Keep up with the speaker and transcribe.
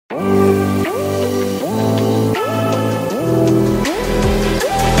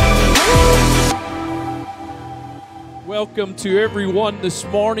welcome to everyone this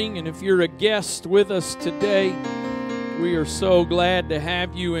morning, and if you're a guest with us today, we are so glad to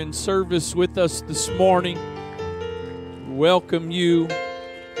have you in service with us this morning. Welcome you.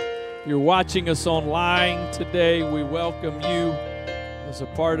 If you're watching us online today, we welcome you as a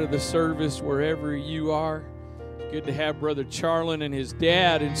part of the service wherever you are. Good to have Brother Charlin and his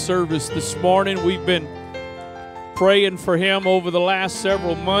dad in service this morning. We've been praying for him over the last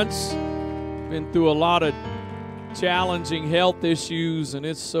several months. Been through a lot of challenging health issues, and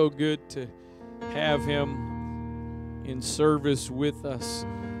it's so good to have him in service with us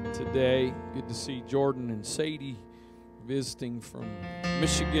today. Good to see Jordan and Sadie visiting from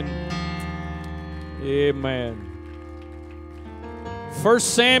Michigan. Amen. 1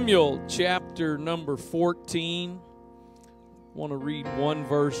 Samuel chapter number 14. I want to read one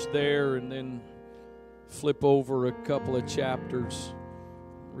verse there and then flip over a couple of chapters,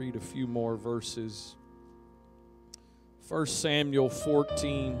 read a few more verses. 1 Samuel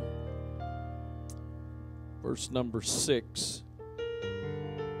 14, verse number 6.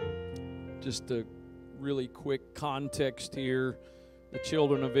 Just a really quick context here. The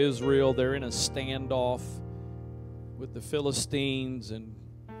children of Israel, they're in a standoff with the Philistines, and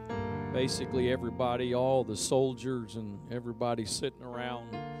basically everybody, all the soldiers and everybody sitting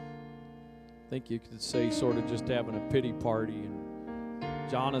around, I think you could say sort of just having a pity party. And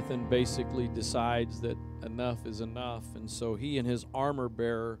Jonathan basically decides that enough is enough, and so he and his armor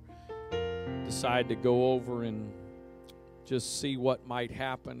bearer decide to go over and just see what might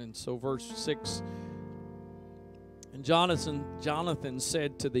happen. And so verse 6, and Jonathan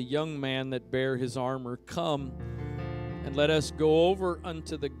said to the young man that bare his armor, "Come, and let us go over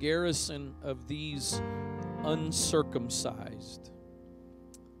unto the garrison of these uncircumcised.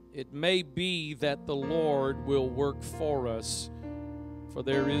 It may be that the Lord will work for us, for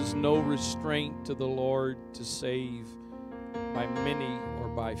there is no restraint to the Lord to save by many or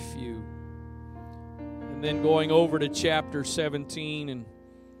by few." And then going over to chapter 17 and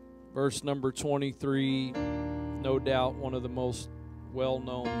verse number 23, no doubt one of the most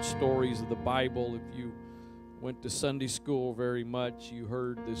well-known stories of the Bible. If you went to Sunday school very much, you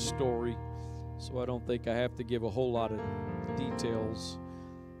heard this story, so I don't think I have to give a whole lot of details.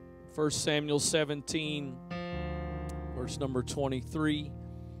 1 Samuel 17, verse number 23.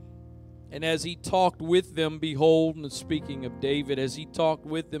 And as he talked with them, behold, and speaking of David, as he talked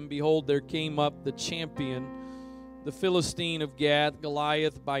with them, behold, there came up the champion, the Philistine of Gath,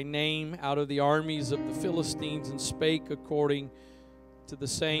 Goliath by name, out of the armies of the Philistines, and spake according to the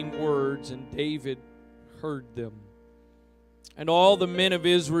same words, and David heard them. And all the men of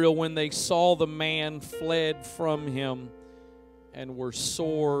Israel, when they saw the man, fled from him, and were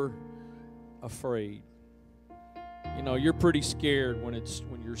sore afraid. You know, you're pretty scared when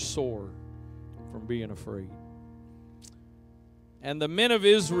you're sore from being afraid. And the men of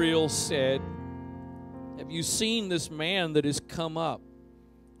Israel said, "Have you seen this man that has come up?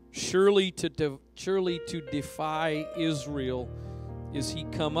 Surely to defy Israel is he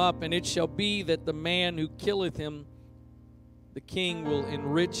come up, and it shall be that the man who killeth him, the king will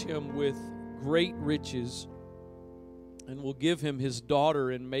enrich him with great riches, and will give him his daughter,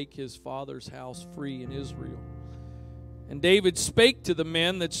 and make his father's house free in Israel." And David spake to the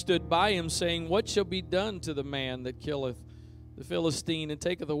men that stood by him, saying, "What shall be done to the man that killeth the Philistine, and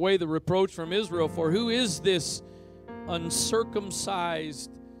taketh away the reproach from Israel? For who is this uncircumcised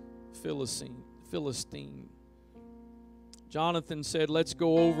Philistine?" Jonathan said, "Let's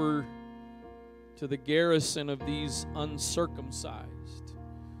go over to the garrison of these uncircumcised."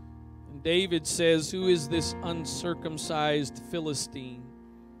 And David says, "Who is this uncircumcised Philistine,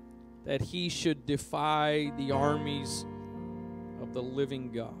 that he should defy the armies of the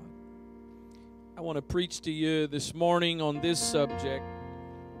living God?" I want to preach to you this morning on this subject,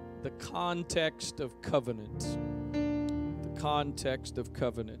 the context of covenant. The context of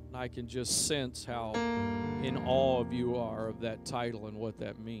covenant. And I can just sense how in awe of you are of that title and what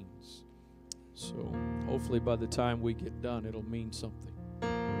that means. So hopefully by the time we get done, it'll mean something.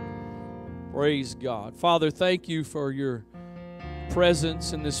 Praise God. Father, thank you for your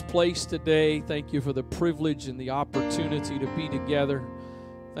presence in this place today. Thank you for the privilege and the opportunity to be together.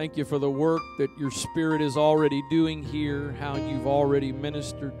 Thank you for the work that your Spirit is already doing here, how you've already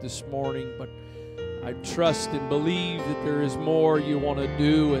ministered this morning. But I trust and believe that there is more you want to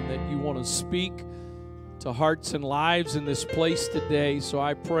do and that you want to speak to hearts and lives in this place today. So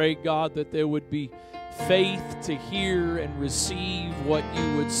I pray, God, that there would be faith to hear and receive what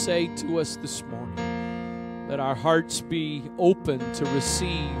you would say to us this morning. That our hearts be open to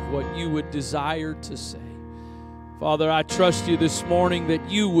receive what you would desire to say. Father, I trust you this morning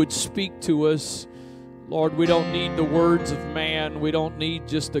that you would speak to us Lord, we don't need the words of man. We don't need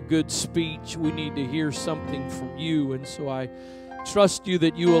just a good speech. We need to hear something from you. And so I trust you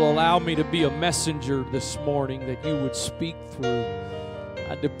that you will allow me to be a messenger this morning, that you would speak through.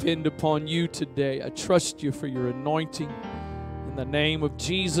 I depend upon you today. I trust you for your anointing in the name of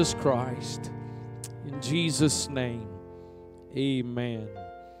Jesus Christ. In Jesus' name, amen.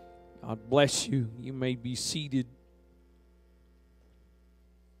 God bless you. You may be seated.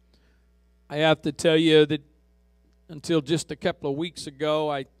 I have to tell you that until just a couple of weeks ago,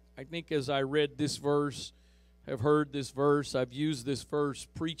 I think as I read this verse, have heard this verse, I've used this verse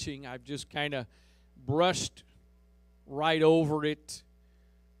preaching, I've just kind of brushed right over it.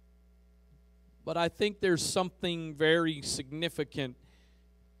 But I think there's something very significant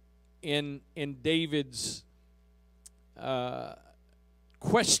in David's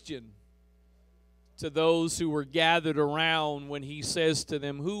question to those who were gathered around when he says to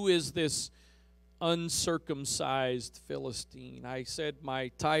them, "Who is this uncircumcised Philistine?" I said my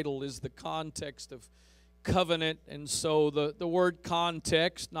title is the context of covenant, and so the word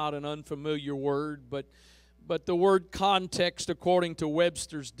context, not an unfamiliar word, but the word context, according to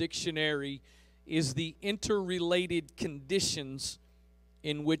Webster's dictionary, is the interrelated conditions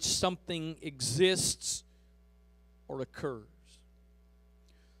in which something exists or occurs.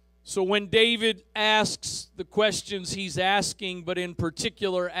 So when David asks the questions he's asking, but in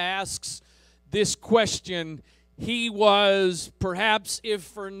particular asks this question, he was, perhaps if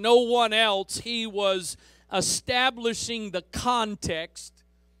for no one else, he was establishing the context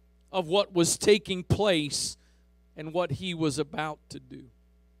of what was taking place and what he was about to do.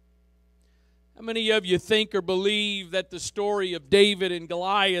 How many of you think or believe that the story of David and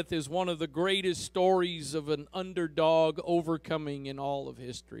Goliath is one of the greatest stories of an underdog overcoming in all of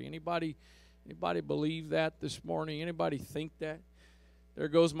history? Anybody believe that this morning? Anybody think that? There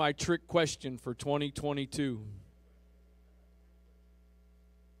goes my trick question for 2022.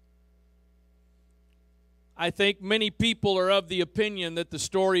 I think many people are of the opinion that the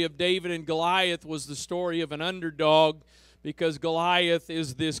story of David and Goliath was the story of an underdog, because Goliath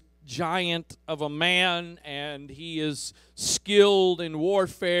is this giant of a man and he is skilled in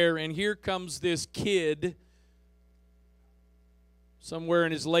warfare, and here comes this kid somewhere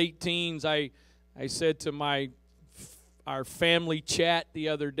in his late teens. I said to our family chat the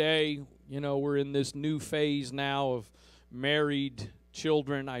other day, you know, we're in this new phase now of married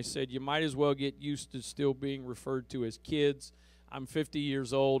children. I said, you might as well get used to still being referred to as kids. I'm 50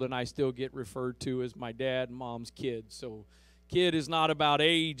 years old and I still get referred to as my dad and mom's kid. So kid is not about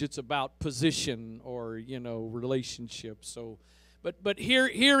age, it's about position or, you know, relationship. So but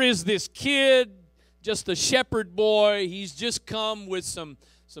here is this kid, just a shepherd boy. He's just come with some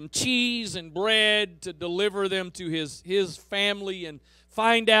cheese and bread to deliver them to his family and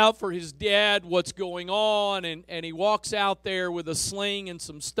find out for his dad what's going on, and he walks out there with a sling and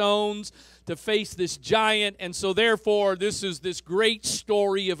some stones to face this giant. And so therefore this is this great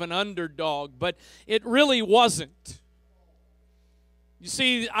story of an underdog, but it really wasn't. You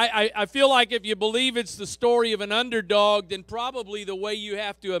see, I feel like if you believe it's the story of an underdog, then probably the way you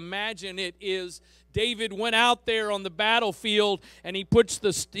have to imagine it is David went out there on the battlefield and he puts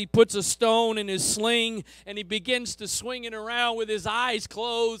a stone in his sling and he begins to swing it around with his eyes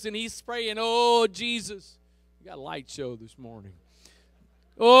closed, and he's praying, "Oh, Jesus." We got a light show this morning.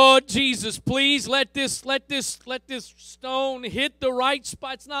 "Oh, Jesus, please let this stone hit the right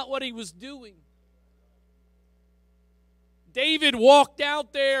spot." It's not what he was doing. David walked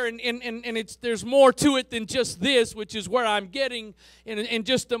out there, and there's more to it than just this, which is where I'm getting in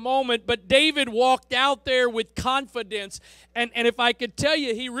just a moment. But David walked out there with confidence. And if I could tell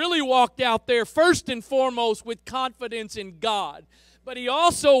you, he really walked out there first and foremost with confidence in God. But he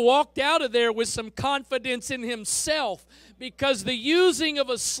also walked out of there with some confidence in himself, because the using of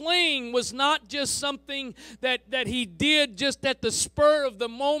a sling was not just something that he did just at the spur of the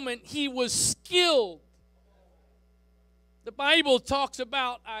moment. He was skilled. The Bible talks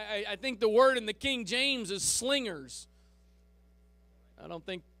about, I think the word in the King James is slingers. I don't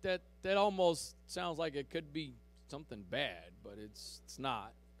think that almost sounds like it could be something bad, but it's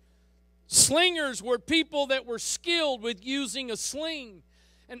not. Slingers were people that were skilled with using a sling.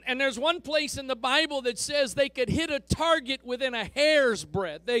 And there's one place in the Bible that says they could hit a target within a hair's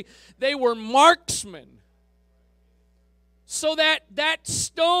breadth. They were marksmen. So that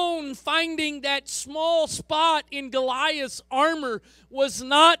stone finding that small spot in Goliath's armor was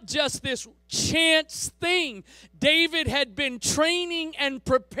not just this chance thing. David had been training and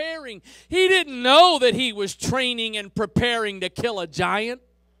preparing. He didn't know that he was training and preparing to kill a giant.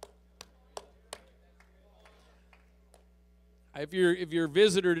 If you're a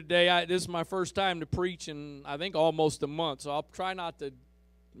visitor today, this is my first time to preach in, I think, almost a month. So I'll try not to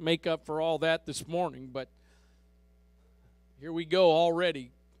make up for all that this morning. But here we go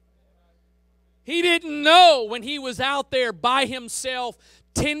already. He didn't know when he was out there by himself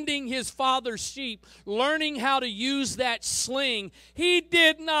tending his father's sheep, learning how to use that sling. He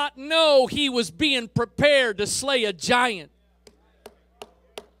did not know he was being prepared to slay a giant.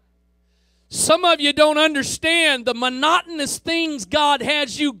 Some of you don't understand the monotonous things God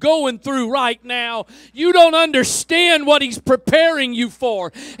has you going through right now. You don't understand what He's preparing you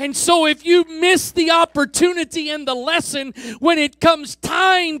for. And so if you miss the opportunity and the lesson when it comes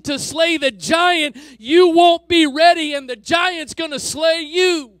time to slay the giant, you won't be ready and the giant's going to slay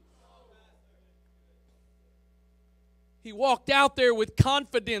you. He walked out there with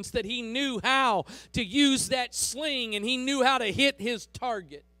confidence that he knew how to use that sling and he knew how to hit his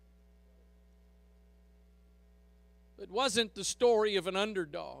target. It wasn't the story of an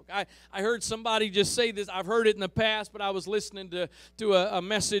underdog. I heard somebody just say this. I've heard it in the past, but I was listening to a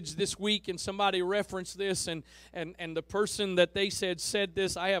message this week, and somebody referenced this, and the person that they said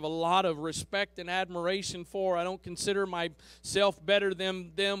this, I have a lot of respect and admiration for. I don't consider myself better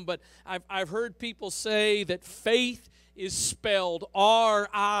than them, but I've heard people say that faith is spelled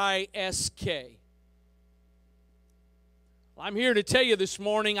R-I-S-K. I'm here to tell you this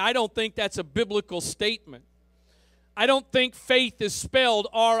morning, I don't think that's a biblical statement. I don't think faith is spelled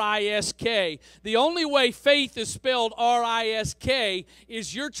R-I-S-K. The only way faith is spelled R-I-S-K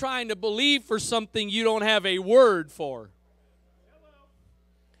is you're trying to believe for something you don't have a word for.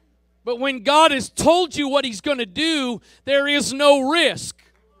 But when God has told you what He's going to do, there is no risk.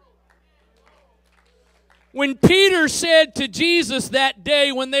 When Peter said to Jesus that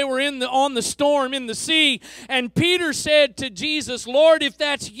day when they were on the storm in the sea, and Peter said to Jesus, "Lord, if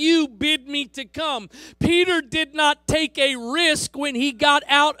that's you, bid me to come." Peter did not take a risk when he got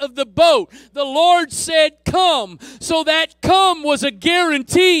out of the boat. The Lord said, "Come." So that come was a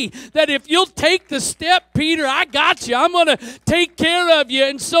guarantee that if you'll take the step, Peter, I got you. I'm going to take care of you.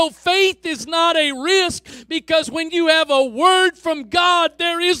 And so faith is not a risk, because when you have a word from God,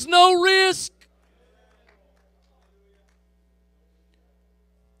 there is no risk.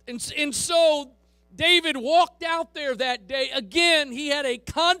 And so David walked out there that day. Again, he had a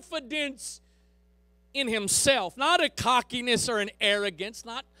confidence in himself, not a cockiness or an arrogance,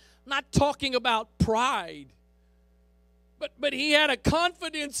 not talking about pride. But he had a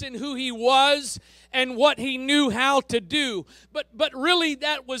confidence in who he was and what he knew how to do. But really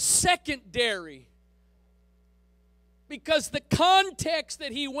that was secondary. Because the context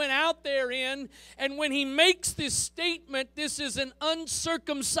that he went out there in, and when he makes this statement, this is an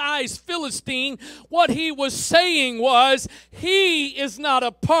uncircumcised Philistine, what he was saying was, he is not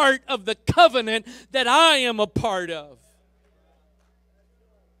a part of the covenant that I am a part of.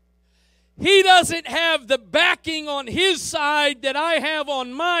 He doesn't have the backing on his side that I have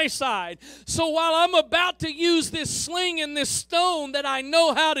on my side. So while I'm about to use this sling and this stone that I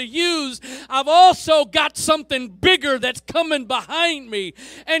know how to use, I've also got something bigger that's coming behind me.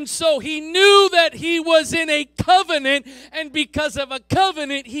 And so he knew that he was in a covenant, and because of a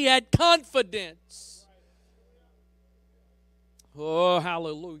covenant, he had confidence. Oh,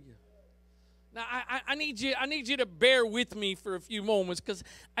 hallelujah. Now, I need you to bear with me for a few moments, because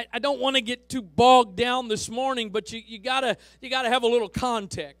I don't want to get too bogged down this morning, but you gotta have a little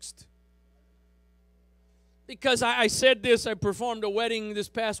context. Because I said this, I performed a wedding this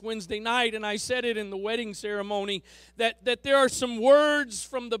past Wednesday night, and I said it in the wedding ceremony, that there are some words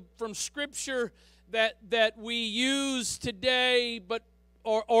from Scripture that we use today, but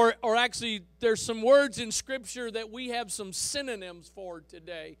or actually there's some words in Scripture that we have some synonyms for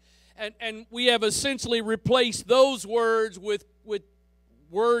today. And we have essentially replaced those words with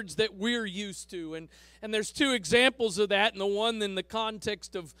words that we're used to. And there's two examples of that. And the one in the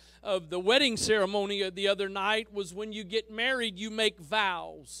context of the wedding ceremony the other night was when you get married, you make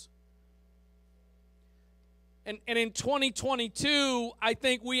vows. And in 2022, I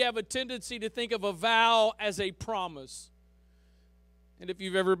think we have a tendency to think of a vow as a promise. And if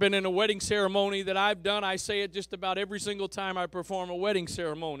you've ever been in a wedding ceremony that I've done, I say it just about every single time I perform a wedding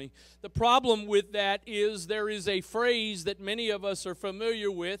ceremony. The problem with that is there is a phrase that many of us are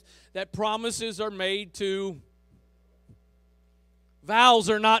familiar with, that promises are made to, vows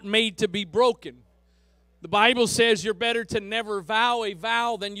are not made to be broken. The Bible says you're better to never vow a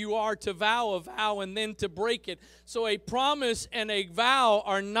vow than you are to vow a vow and then to break it. So a promise and a vow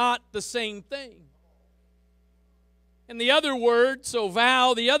are not the same thing. And the other word, so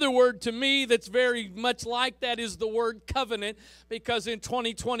vow, the other word to me that's very much like that is the word covenant, because in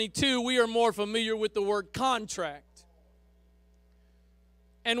 2022 we are more familiar with the word contract.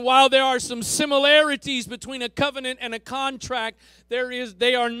 And while there are some similarities between a covenant and a contract,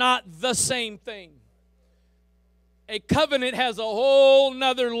 they are not the same thing. A covenant has a whole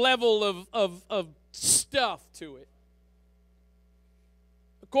nother level of stuff to it.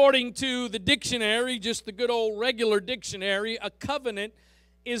 According to the dictionary, just the good old regular dictionary, a covenant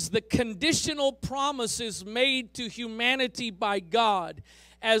is the conditional promises made to humanity by God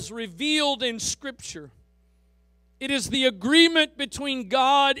as revealed in Scripture. It is the agreement between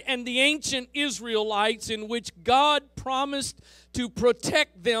God and the ancient Israelites in which God promised to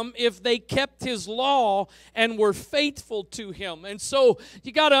protect them if they kept His law and were faithful to Him. And so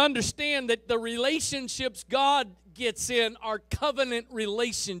you got to understand that the relationships God gets in are covenant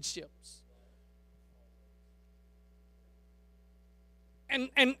relationships.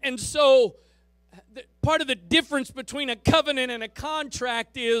 And so part of the difference between a covenant and a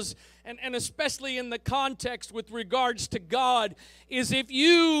contract is, and especially in the context with regards to God, is if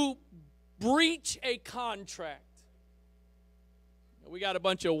you breach a contract. We got a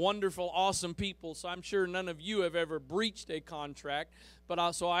bunch of wonderful, awesome people, so I'm sure none of you have ever breached a contract. But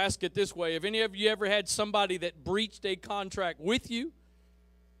also I ask it this way: have any of you ever had somebody that breached a contract with you?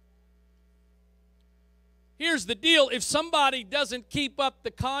 Here's the deal: if somebody doesn't keep up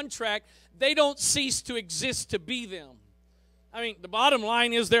the contract, they don't cease to exist to be them. I mean, the bottom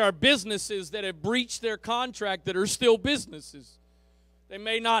line is there are businesses that have breached their contract that are still businesses. They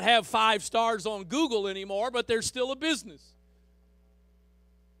may not have 5 stars on Google anymore, but they're still a business.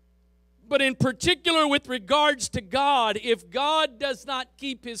 But in particular with regards to God, if God does not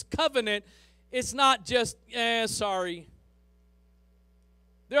keep His covenant, it's not just, sorry.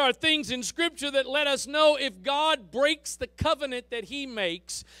 There are things in Scripture that let us know if God breaks the covenant that He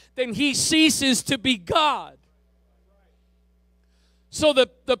makes, then He ceases to be God. So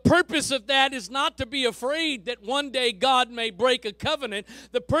the purpose of that is not to be afraid that one day God may break a covenant.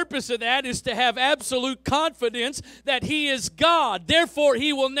 The purpose of that is to have absolute confidence that He is God. Therefore,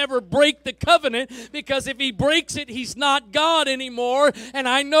 He will never break the covenant, because if He breaks it, He's not God anymore, and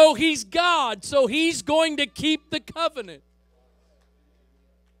I know He's God, so He's going to keep the covenant.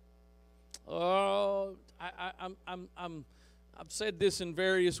 Oh, I've said this in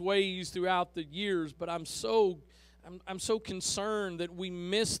various ways throughout the years, but I'm so concerned that we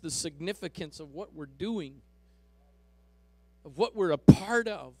miss the significance of what we're doing, of what we're a part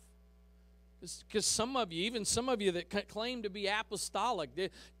of. Because some of you, even some of you that claim to be apostolic,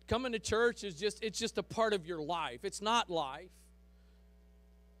 coming to church is just a part of your life. It's not life.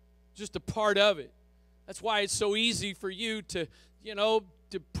 Just a part of it. That's why it's so easy for you to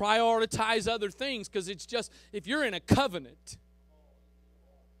prioritize other things, because it's just, if you're in a covenant,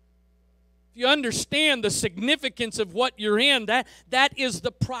 if you understand the significance of what you're in, that is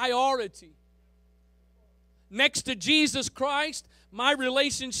the priority. Next to Jesus Christ, my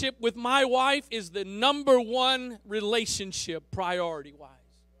relationship with my wife is the number one relationship priority-wise.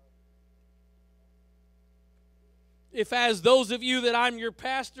 If, as those of you that I'm your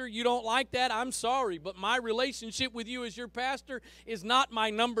pastor, you don't like that, I'm sorry, but my relationship with you as your pastor is not my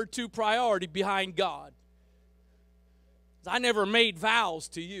number 2 priority behind God. I never made vows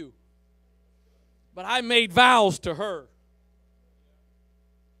to you, but I made vows to her.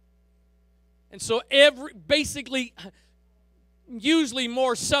 And so basically, usually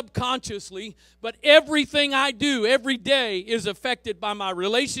more subconsciously, but everything I do every day is affected by my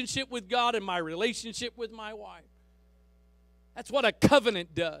relationship with God and my relationship with my wife. That's what a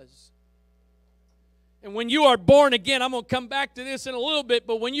covenant does. And when you are born again, I'm going to come back to this in a little bit,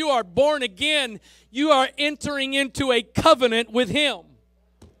 but when you are born again, you are entering into a covenant with Him.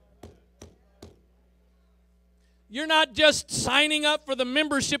 You're not just signing up for the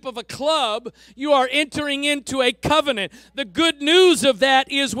membership of a club. You are entering into a covenant. The good news of that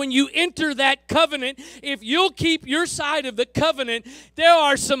is when you enter that covenant, if you'll keep your side of the covenant, there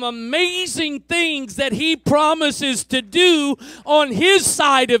are some amazing things that He promises to do on His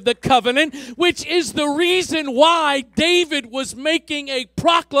side of the covenant, which is the reason why David was making a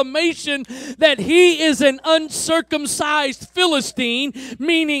proclamation that he is an uncircumcised Philistine,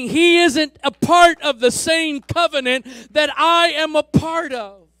 meaning he isn't a part of the same covenant that I am a part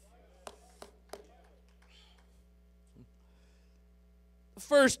of.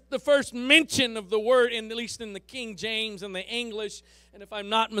 The first mention of the word, at least in the King James and the English, And if I'm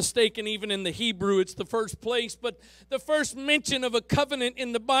not mistaken, even in the Hebrew, it's the first place. But the first mention of a covenant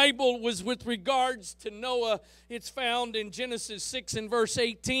in the Bible was with regards to Noah. It's found in Genesis 6 and verse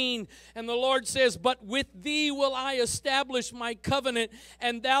 18. And the Lord says, "But with thee will I establish my covenant,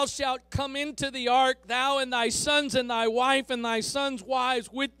 and thou shalt come into the ark, thou and thy sons and thy wife and thy sons'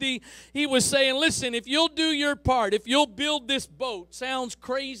 wives with thee." He was saying, listen, if you'll do your part, if you'll build this boat, sounds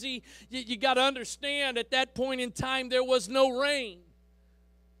crazy. You got to understand, at that point in time, there was no rain.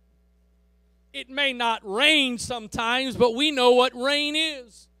 It may not rain sometimes, but we know what rain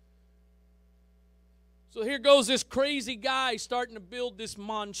is. So here goes this crazy guy starting to build this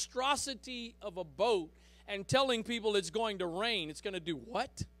monstrosity of a boat and telling people it's going to rain. It's going to do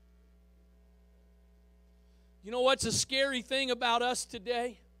what? You know what's a scary thing about us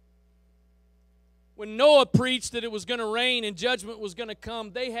today? When Noah preached that it was going to rain and judgment was going to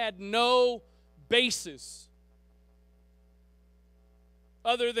come, they had no basis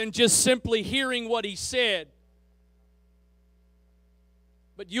other than just simply hearing what he said.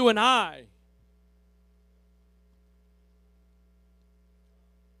 But you and I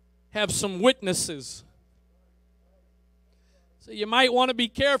have some witnesses. So you might want to be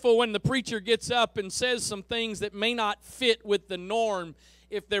careful when the preacher gets up and says some things that may not fit with the norm.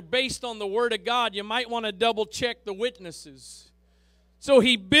 If they're based on the Word of God, you might want to double check the witnesses. So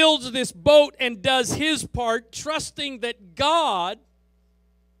he builds this boat and does his part, trusting that God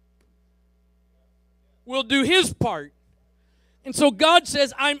will do his part. And so God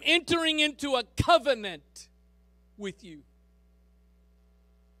says, I'm entering into a covenant with you.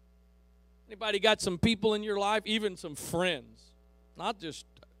 Anybody got some people in your life, even some friends, not just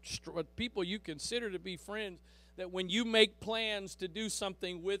people you consider to be friends, that when you make plans to do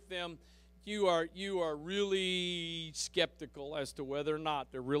something with them, you are really skeptical as to whether or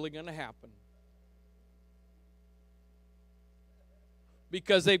not they're really going to happen?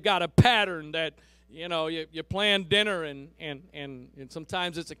 Because they've got a pattern that, you know, you plan dinner and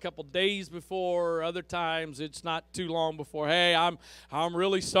sometimes it's a couple days before, other times it's not too long before. Hey, I'm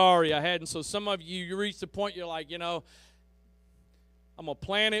really sorry I hadn't. So some of you reach the point you're like, you know, I'm going to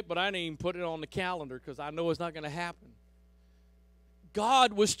plan it, but I didn't even put it on the calendar because I know it's not going to happen.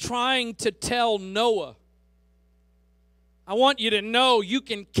 God was trying to tell Noah, I want you to know you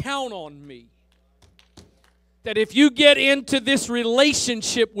can count on me. That if you get into this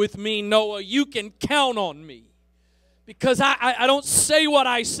relationship with me, Noah, you can count on me. Because I don't say what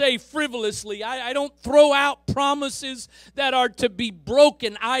I say frivolously. I don't throw out promises that are to be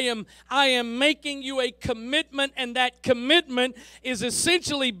broken. I am making you a commitment, and that commitment is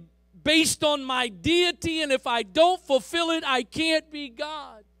essentially based on my deity, and if I don't fulfill it, I can't be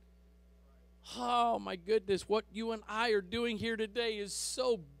God. Oh, my goodness, what you and I are doing here today is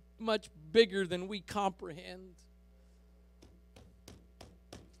so much bigger than we comprehend.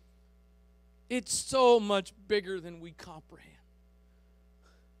 It's so much bigger than we comprehend.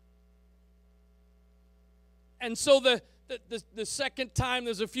 And so the second time,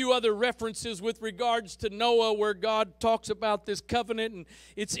 there's a few other references with regards to Noah where God talks about this covenant, and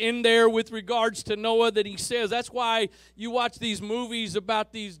it's in there with regards to Noah that he says. That's why you watch these movies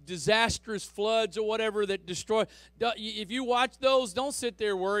about these disastrous floods or whatever that destroy. If you watch those, don't sit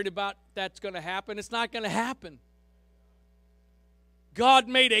there worried about that's going to happen. It's not going to happen. God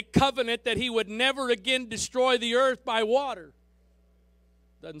made a covenant that he would never again destroy the earth by water.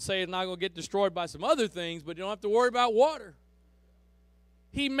 Doesn't say it's not going to get destroyed by some other things, but you don't have to worry about water.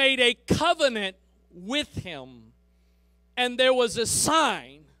 He made a covenant with him, and there was a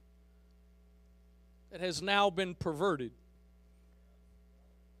sign that has now been perverted.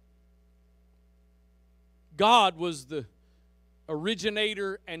 God was the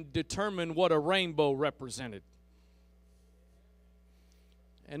originator and determined what a rainbow represented.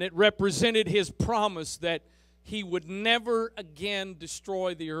 And it represented his promise that he would never again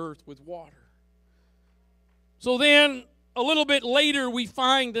destroy the earth with water. So then, a little bit later, we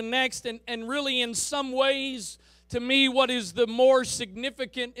find the next, and really in some ways, to me, what is the more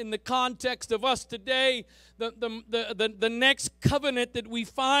significant in the context of us today, the next covenant that we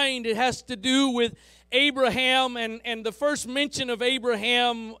find, it has to do with Abraham, and the first mention of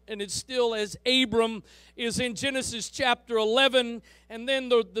Abraham, and it's still as Abram, is in Genesis chapter 11, and then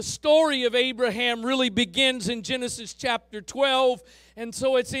the story of Abraham really begins in Genesis chapter 12, and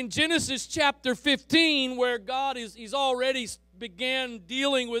so it's in Genesis chapter 15 where he's already began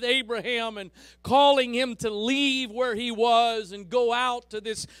dealing with Abraham and calling him to leave where he was and go out to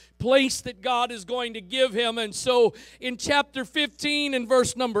this place that God is going to give him. And so in chapter 15 and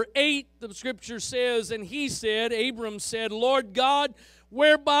verse number 8, the scripture says, and he said, Abram said, Lord God,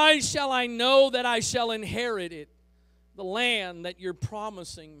 whereby shall I know that I shall inherit it? the land that you're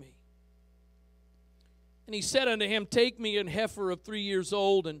promising me. And he said unto him, take me an heifer of 3 years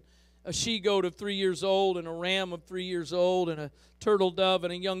old, and a she-goat of 3 years old, and a ram of 3 years old, and a turtle dove,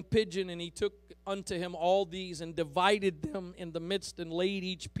 and a young pigeon. And he took unto him all these, and divided them in the midst, and laid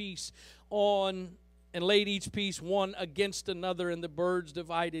each piece one against another, and the birds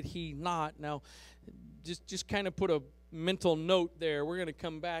divided he not. Now, just kind of put a mental note there. We're going to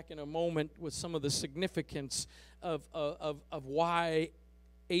come back in a moment with some of the significance of why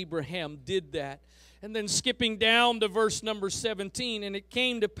Abraham did that. And then skipping down to verse number 17, and it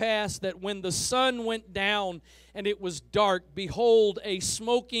came to pass that when the sun went down and it was dark, behold, a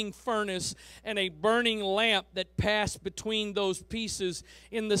smoking furnace and a burning lamp that passed between those pieces.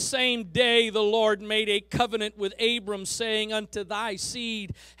 In the same day the Lord made a covenant with Abram, saying, unto thy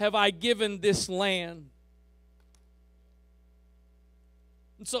seed have I given this land.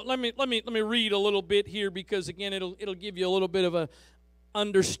 And so let me read a little bit here, because again it'll give you a little bit of a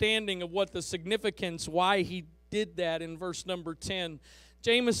understanding of what the significance, why he did that in verse number 10.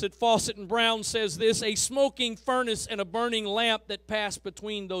 James at Fawcett and Brown says this, a smoking furnace and a burning lamp that passed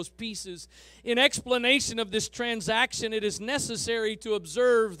between those pieces. In explanation of this transaction, it is necessary to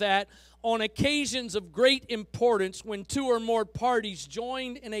observe that on occasions of great importance, when two or more parties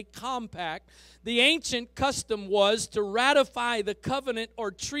joined in a compact, the ancient custom was to ratify the covenant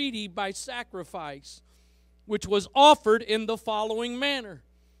or treaty by sacrifice, which was offered in the following manner.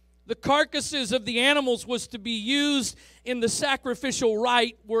 The carcasses of the animals was to be used in the sacrificial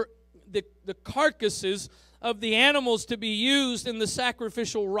rite, were the carcasses of the animals to be used in the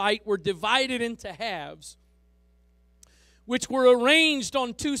sacrificial rite were divided into halves, which were arranged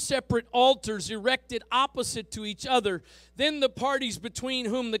on two separate altars erected opposite to each other. Then the parties between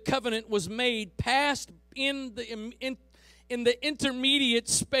whom the covenant was made passed in the intermediate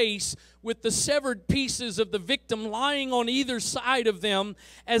space with the severed pieces of the victim lying on either side of them,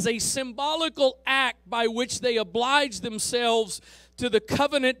 as a symbolical act by which they obliged themselves to the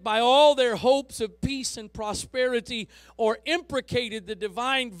covenant by all their hopes of peace and prosperity, or imprecated the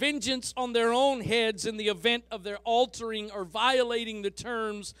divine vengeance on their own heads in the event of their altering or violating the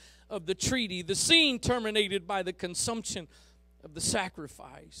terms of the treaty. The scene terminated by the consumption of the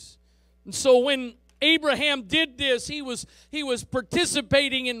sacrifice. And so when Abraham did this, he was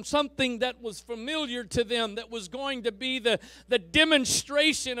participating in something that was familiar to them, that was going to be the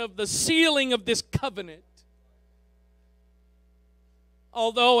demonstration of the sealing of this covenant.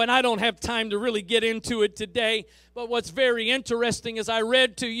 Although, and I don't have time to really get into it today, but what's very interesting is I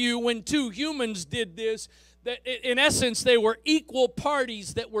read to you when two humans did this, that in essence they were equal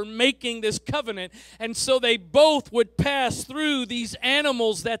parties that were making this covenant, and so they both would pass through these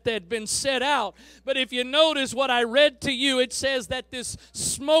animals that had been set out. But if you notice what I read to you, it says that this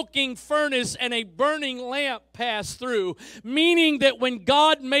smoking furnace and a burning lamp passed through, meaning that when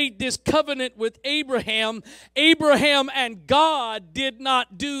God made this covenant with Abraham, Abraham and God did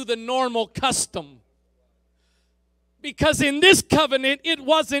not do the normal custom. Because in this covenant, it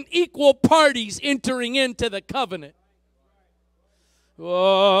wasn't equal parties entering into the covenant.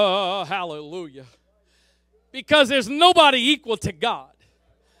 Oh, hallelujah. Because there's nobody equal to God.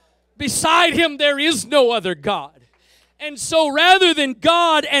 Beside him, there is no other God. And so rather than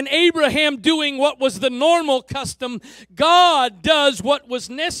God and Abraham doing what was the normal custom, God does what was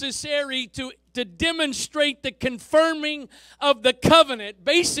necessary to demonstrate the confirming of the covenant,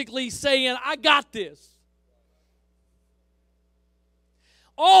 basically saying, I got this.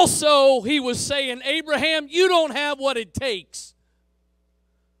 Also, he was saying, Abraham, you don't have what it takes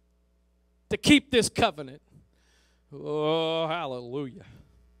to keep this covenant. Oh, hallelujah.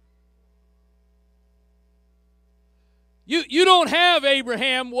 You don't have,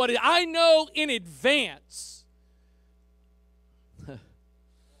 Abraham, what I know in advance.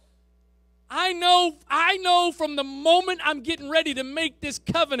 I know from the moment I'm getting ready to make this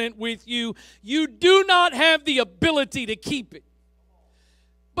covenant with you, you do not have the ability to keep it.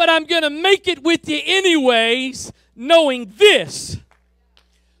 But I'm going to make it with you anyways, knowing this.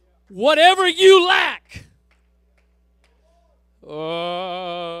 Whatever you lack,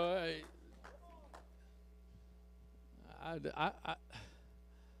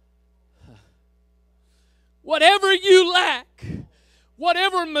 whatever you lack,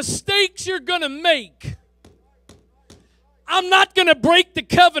 whatever mistakes you're going to make, I'm not going to break the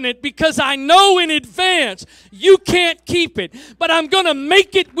covenant because I know in advance you can't keep it. But I'm going to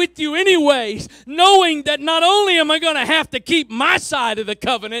make it with you anyways, knowing that not only am I going to have to keep my side of the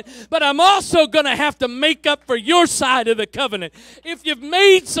covenant, but I'm also going to have to make up for your side of the covenant. If you've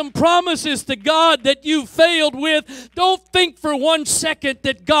made some promises to God that you failed with, don't think for 1 second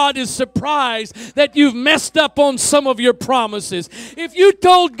that God is surprised that you've messed up on some of your promises. If you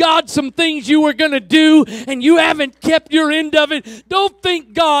told God some things you were going to do and you haven't kept your end of it, don't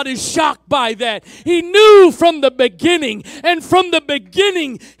think God is shocked by that. He knew from the beginning, and from the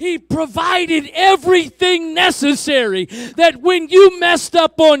beginning He provided everything necessary that when you messed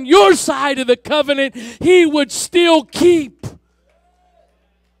up on your side of the covenant, He would still keep.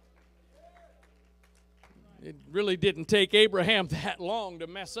 It really didn't take Abraham that long to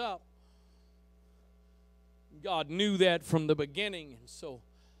mess up. God knew that from the beginning, and so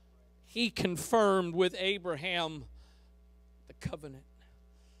He confirmed with Abraham the covenant.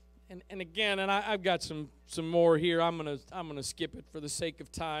 And again, I've got some more here. I'm gonna skip it for the sake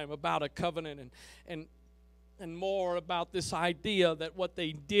of time, about a covenant and more about this idea that what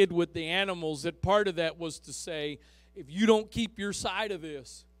they did with the animals, that part of that was to say, if you don't keep your side of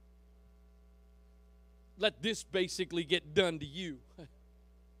this, let this basically get done to you.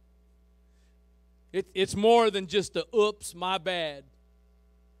 It's more than just a oops, my bad.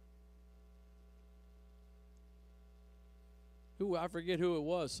 I forget who it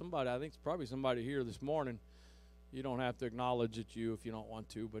was. Somebody, I think it's probably somebody here this morning. You don't have to acknowledge it, you, if you don't want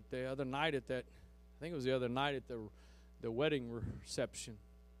to. But the other night at that, I think it was the other night at the wedding reception,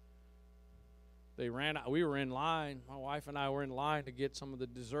 they ran out. We were in line. My wife and I were in line to get some of the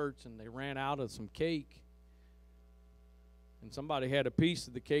desserts, and they ran out of some cake. And somebody had a piece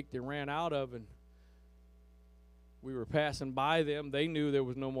of the cake they ran out of, and we were passing by them. They knew there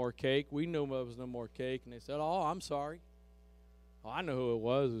was no more cake. We knew there was no more cake, and they said, "Oh, I'm sorry." Oh, I know who it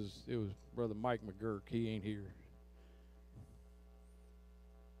was. It was Brother Mike McGurk. He ain't here.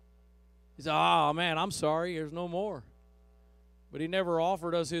 He said, "Oh, man, I'm sorry. There's no more." But he never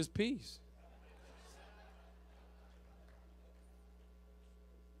offered us his piece.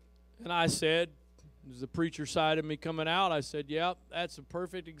 And I said, as the preacher side of me coming out, I said, "Yep, that's a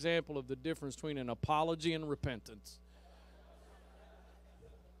perfect example of the difference between an apology and repentance."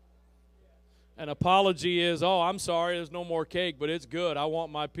 An apology is, "Oh, I'm sorry, there's no more cake, but it's good. I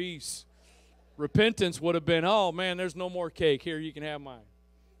want my piece." Repentance would have been, "Oh, man, there's no more cake. Here, you can have mine."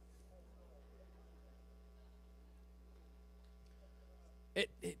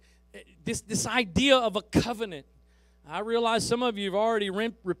 This idea of a covenant. I realize some of you have already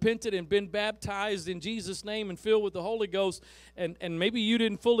repented and been baptized in Jesus' name and filled with the Holy Ghost, and maybe you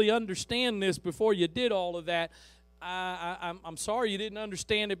didn't fully understand this before you did all of that. I'm sorry you didn't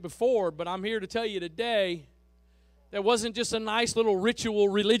understand it before, but I'm here to tell you today that wasn't just a nice little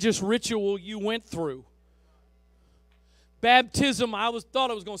religious ritual you went through. Baptism, thought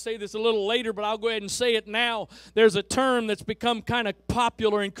I was going to say this a little later, but I'll go ahead and say it now. There's a term that's become kind of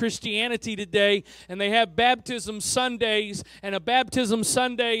popular in Christianity today, and they have baptism Sundays, and a baptism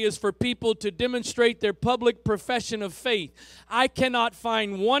Sunday is for people to demonstrate their public profession of faith. I cannot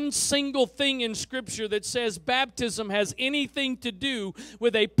find one single thing in Scripture that says baptism has anything to do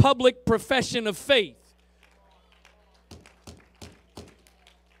with a public profession of faith.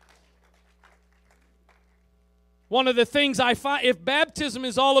 One of the things I find, if baptism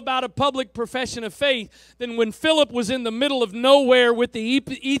is all about a public profession of faith, then when Philip was in the middle of nowhere with the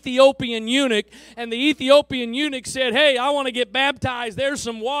Ethiopian eunuch, and the Ethiopian eunuch said, "Hey, I want to get baptized, there's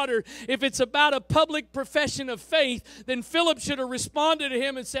some water." If it's about a public profession of faith, then Philip should have responded to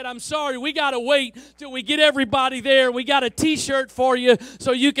him and said, "I'm sorry, we got to wait till we get everybody there. We got a t-shirt for you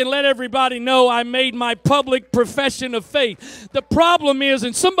so you can let everybody know I made my public profession of faith." The problem is,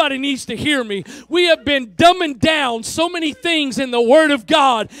 and somebody needs to hear me, we have been dumbing down so many things in the Word of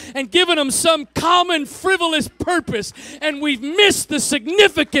God and given them some common frivolous purpose, and we've missed the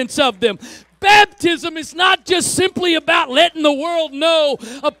significance of them. Baptism is not just simply about letting the world know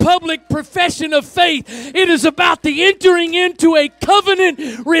a public profession of faith. It is about the entering into a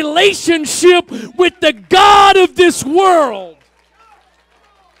covenant relationship with the God of this world.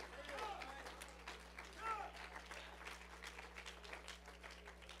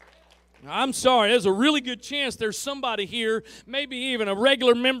 I'm sorry, there's a really good chance there's somebody here, maybe even a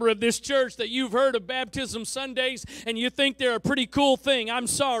regular member of this church, that you've heard of baptism Sundays and you think they're a pretty cool thing. I'm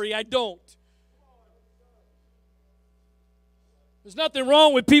sorry, I don't. There's nothing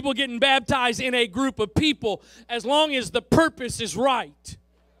wrong with people getting baptized in a group of people as long as the purpose is right.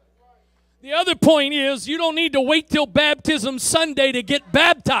 The other point is, you don't need to wait till baptism Sunday to get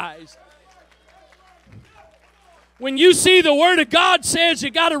baptized. When you see the Word of God says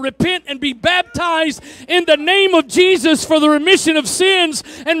you got to repent and be baptized in the name of Jesus for the remission of sins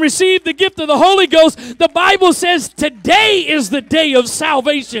and receive the gift of the Holy Ghost, the Bible says today is the day of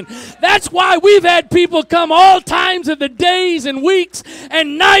salvation. That's why we've had people come all times of the days and weeks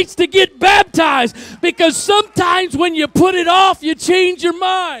and nights to get baptized, because sometimes when you put it off, you change your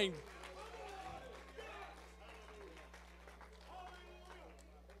mind.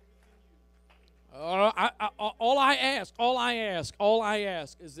 All I ask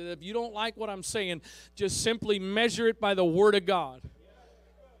is that if you don't like what I'm saying, just simply measure it by the Word of God.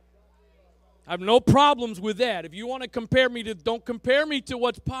 I have no problems with that. If you want to compare me to, don't compare me to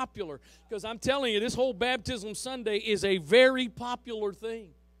what's popular, because I'm telling you, this whole Baptism Sunday is a very popular thing.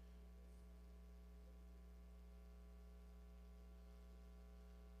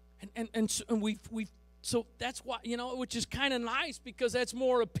 And so that's why, which is kind of nice, because that's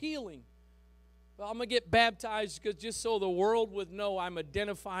more appealing. Well, I'm going to get baptized because just so the world would know I'm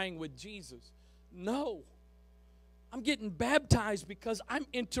identifying with Jesus. No. I'm getting baptized because I'm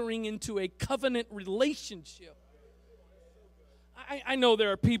entering into a covenant relationship. I know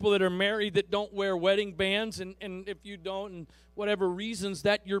there are people that are married that don't wear wedding bands, and if you don't, and whatever reasons,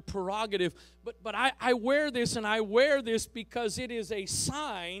 that's your prerogative. But I wear this, and I wear this because it is a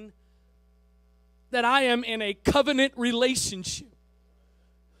sign that I am in a covenant relationship.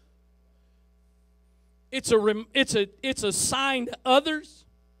 It's a sign to others.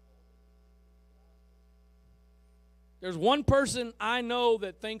 There's one person I know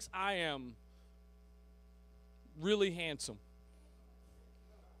that thinks I am really handsome.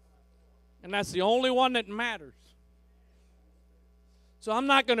 And that's the only one that matters. So I'm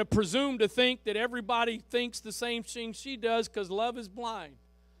not going to presume to think that everybody thinks the same thing she does, because love is blind.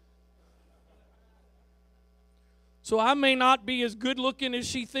 So I may not be as good looking as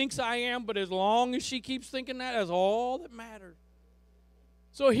she thinks I am, but as long as she keeps thinking that, that's all that matters.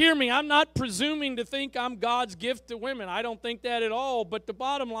 So hear me, I'm not presuming to think I'm God's gift to women. I don't think that at all. But the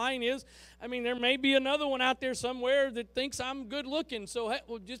bottom line is, there may be another one out there somewhere that thinks I'm good looking. So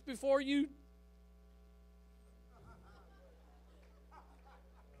just before you...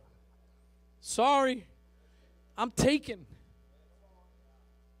 Sorry, I'm taken.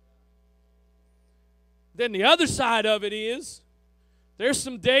 Then the other side of it is, there's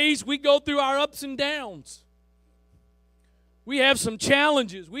some days we go through our ups and downs. We have some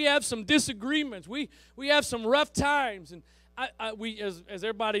challenges. We have some disagreements. We have some rough times. And as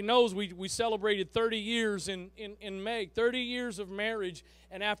everybody knows, we celebrated 30 years in May, 30 years of marriage.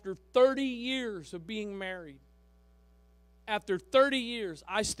 And after 30 years of being married, after 30 years,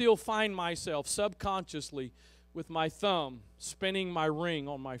 I still find myself subconsciously with my thumb spinning my ring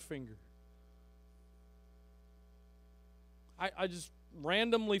on my finger. I just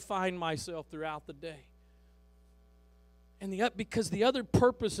randomly find myself throughout the day. And because the other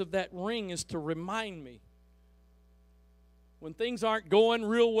purpose of that ring is to remind me, when things aren't going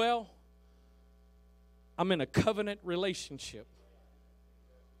real well, I'm in a covenant relationship.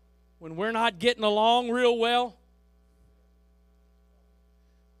 When we're not getting along real well,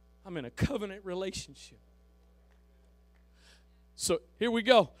 I'm in a covenant relationship. So here we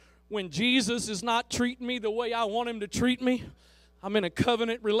go. When Jesus is not treating me the way I want him to treat me, I'm in a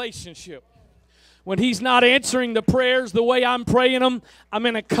covenant relationship. When he's not answering the prayers the way I'm praying them, I'm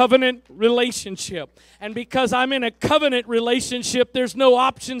in a covenant relationship. And because I'm in a covenant relationship, there's no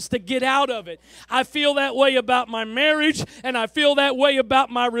options to get out of it. I feel that way about my marriage, and I feel that way about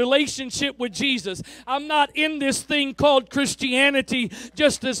my relationship with Jesus. I'm not in this thing called Christianity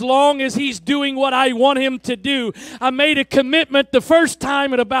just as long as he's doing what I want him to do. I made a commitment the first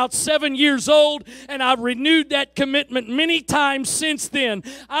time at about 7 years old, and I've renewed that commitment many times since then.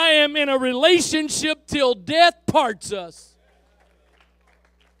 I am in a relationship till death parts us.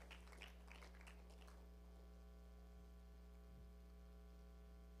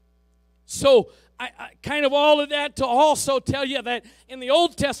 So I kind of all of that to also tell you that in the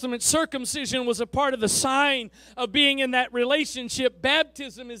Old Testament, circumcision was a part of the sign of being in that relationship.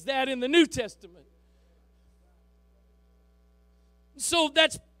 Baptism is that in the New Testament. So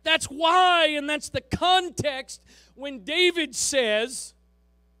that's why, and that's the context when David says,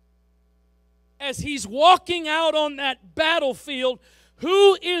 as he's walking out on that battlefield,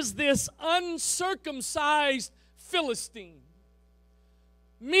 who is this uncircumcised Philistine?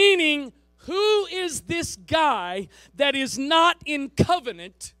 Meaning, who is this guy that is not in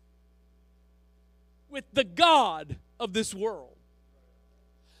covenant with the God of this world?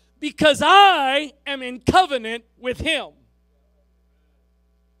 Because I am in covenant with him.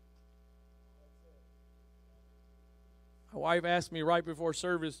 My wife asked me right before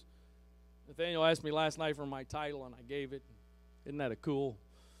service, Nathaniel asked me last night for my title, and I gave it. Isn't that a cool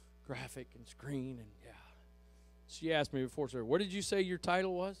graphic and screen? And yeah. She asked me before, sir, what did you say your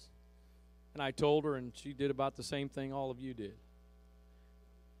title was? And I told her, and she did about the same thing all of you did.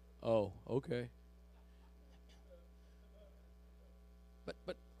 Oh, okay.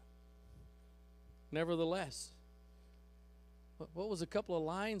 But nevertheless, what was a couple of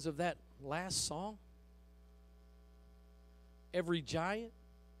lines of that last song? Every giant.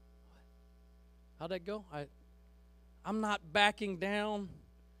 How'd that go? I'm not backing down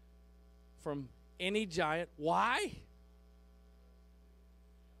from any giant. Why?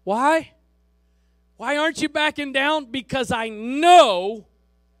 Why? Why aren't you backing down? Because I know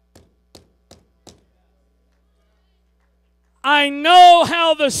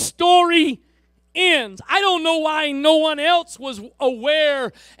how the story ends. I don't know why no one else was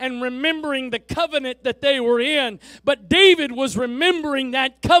aware and remembering the covenant that they were in, but David was remembering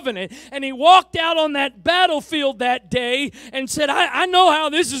that covenant, and he walked out on that battlefield that day and said, I know how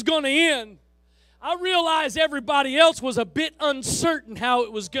this is going to end. I realize everybody else was a bit uncertain how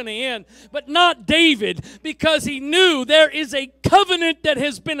it was going to end, but not David, because he knew there is a covenant that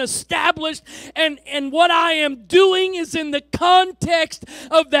has been established, and what I am doing is in the context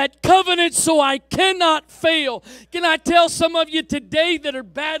of that covenant, so I cannot fail. Can I tell some of you today that are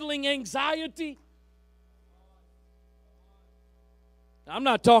battling anxiety? I'm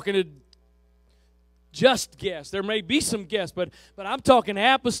not talking to just guests. There may be some guests, but I'm talking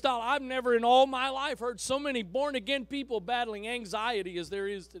apostolic. I've never in all my life heard so many born-again people battling anxiety as there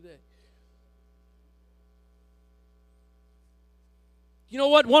is today. You know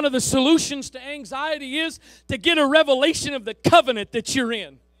what? One of the solutions to anxiety is to get a revelation of the covenant that you're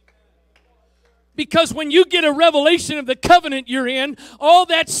in. Because when you get a revelation of the covenant you're in, all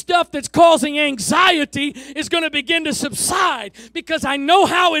that stuff that's causing anxiety is going to begin to subside, because I know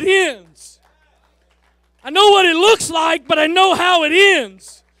how it ends. I know what it looks like, but I know how it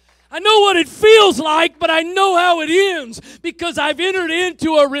ends. I know what it feels like, but I know how it ends, because I've entered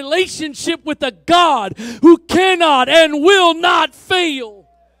into a relationship with a God who cannot and will not fail.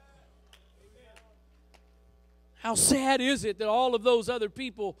 How sad is it that all of those other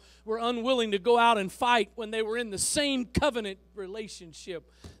people were unwilling to go out and fight when they were in the same covenant relationship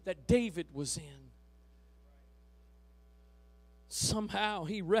that David was in? Somehow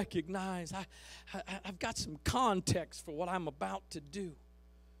he recognized, I've got some context for what I'm about to do.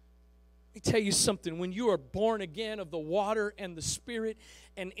 Let me tell you something. When you are born again of the water and the Spirit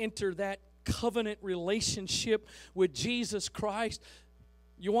and enter that covenant relationship with Jesus Christ,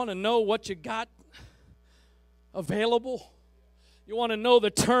 you want to know what you got available? You want to know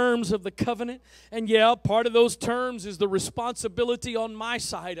the terms of the covenant? And yeah, part of those terms is the responsibility on my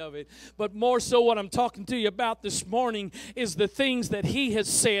side of it. But more so what I'm talking to you about this morning is the things that He has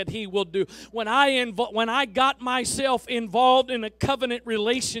said He will do. When I got myself involved in a covenant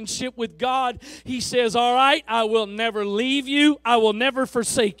relationship with God, He says, all right, I will never leave you. I will never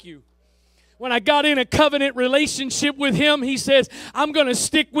forsake you. When I got in a covenant relationship with Him, He says, I'm going to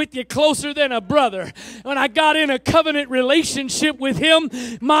stick with you closer than a brother. When I got in a covenant relationship with Him,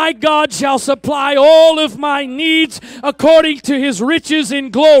 my God shall supply all of my needs according to His riches in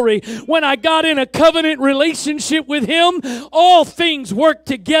glory. When I got in a covenant relationship with Him, all things work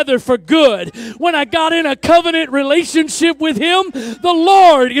together for good. When I got in a covenant relationship with Him, the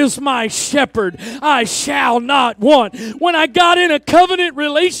Lord is my shepherd. I shall not want. When I got in a covenant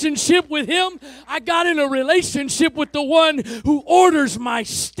relationship with Him, I got in a relationship with the one who orders my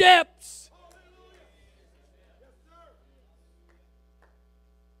steps.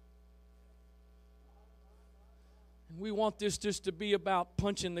 And we want this just to be about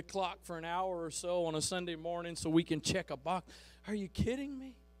punching the clock for an hour or so on a Sunday morning so we can check a box. Are you kidding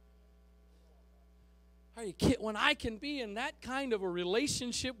me? Are you kidding? When I can be in that kind of a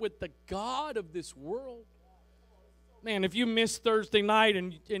relationship with the God of this world. Man, if you missed Thursday night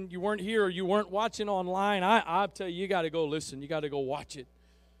and you weren't here or you weren't watching online, I'll tell you, you got to go listen. You got to go watch it.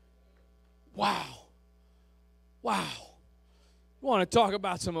 Wow. Wow. We want to talk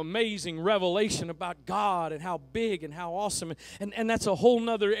about some amazing revelation about God and how big and how awesome. And that's a whole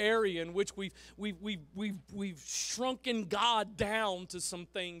nother area in which we've shrunken God down to some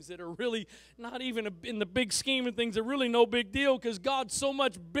things that are really not even in the big scheme of things, are really no big deal, because God's so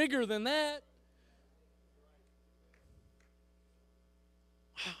much bigger than that.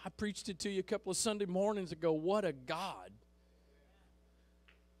 I preached it to you a couple of Sunday mornings ago. What a God.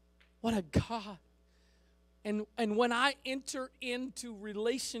 What a God. And when I enter into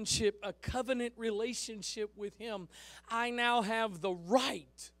relationship, a covenant relationship with Him, I now have the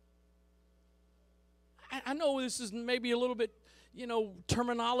right. I know this is maybe a little bit,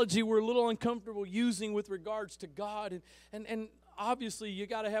 terminology we're a little uncomfortable using with regards to God. And obviously you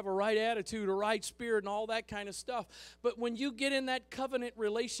got to have a right attitude, a right spirit, and all that kind of stuff. But when you get in that covenant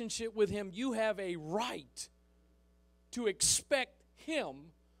relationship with Him, you have a right to expect Him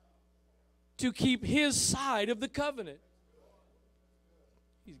to keep His side of the covenant.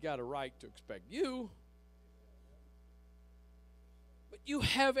 He's got a right to expect you. But you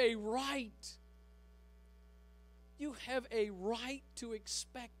have a right. You have a right to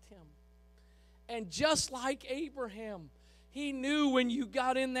expect Him. And just like Abraham, he knew when you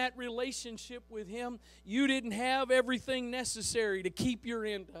got in that relationship with Him, you didn't have everything necessary to keep your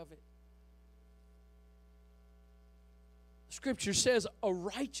end of it. Scripture says a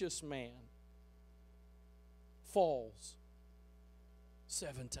righteous man falls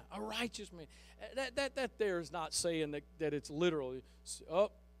 7 times. A righteous man. That there is not saying that it's literally,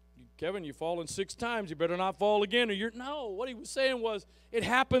 oh, Kevin, you've fallen 6 times. You better not fall again. No, what he was saying was it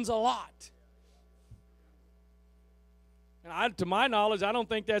happens a lot. And to my knowledge, I don't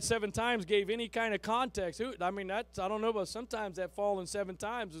think that 7 times gave any kind of context. I mean, I don't know, but sometimes that falling 7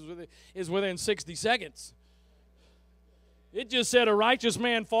 times is within 60 seconds. It just said a righteous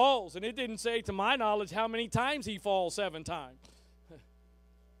man falls, and it didn't say, to my knowledge, how many times he falls 7 times.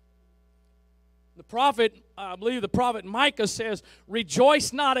 The prophet, I believe the prophet Micah says,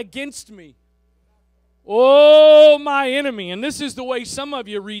 rejoice not against me, oh my enemy. And this is the way some of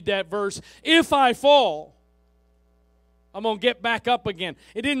you read that verse. If I fall, I'm going to get back up again.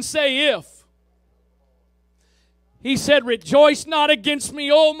 It didn't say if. He said, rejoice not against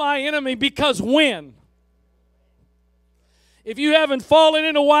me, oh my enemy, because when? If you haven't fallen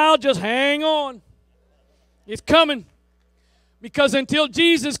in a while, just hang on. It's coming. Because until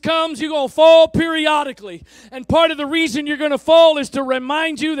Jesus comes, you're going to fall periodically. And part of the reason you're going to fall is to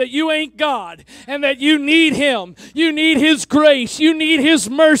remind you that you ain't God and that you need Him. You need His grace. You need His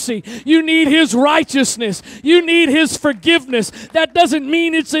mercy. You need His righteousness. You need His forgiveness. That doesn't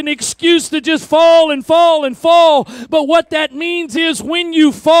mean it's an excuse to just fall and fall and fall. But what that means is when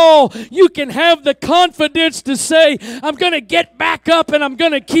you fall, you can have the confidence to say, I'm going to get back up and I'm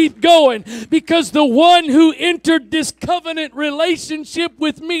going to keep going. Because the one who entered this covenant relationship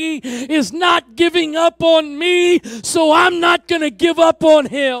with me is not giving up on me, so I'm not going to give up on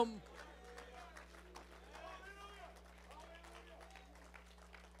Him.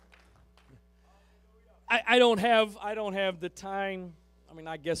 I don't have the time. I mean,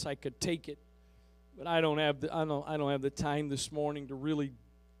 I guess I could take it, but I don't have the time this morning to really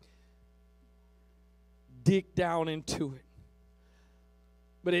dig down into it.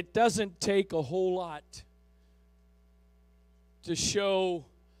 But it doesn't take a whole lot to show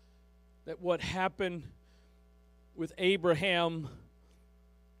that what happened with Abraham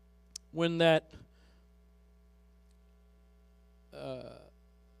when that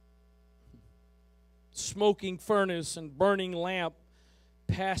smoking furnace and burning lamp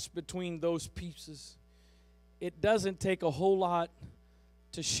passed between those pieces, it doesn't take a whole lot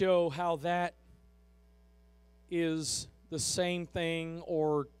to show how that is the same thing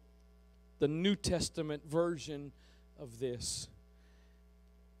or the New Testament version of this.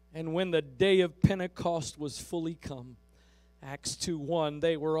 And when the day of Pentecost was fully come, Acts 2:1,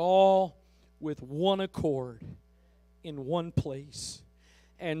 they were all with one accord in one place.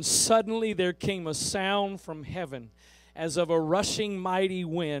 And suddenly there came a sound from heaven as of a rushing mighty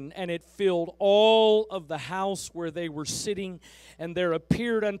wind, and it filled all of the house where they were sitting. And there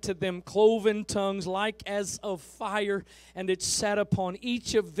appeared unto them cloven tongues like as of fire, and it sat upon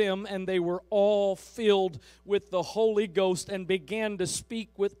each of them, and they were all filled with the Holy Ghost and began to speak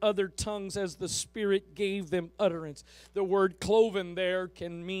with other tongues as the Spirit gave them utterance. The word cloven there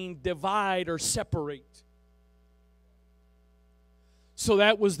can mean divide or separate. So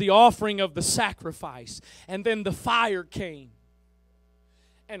that was the offering of the sacrifice. And then the fire came.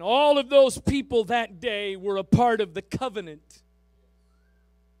 And all of those people that day were a part of the covenant.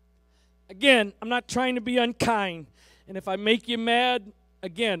 Again, I'm not trying to be unkind. And if I make you mad,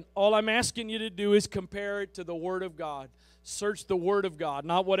 again, all I'm asking you to do is compare it to the Word of God. Search the Word of God.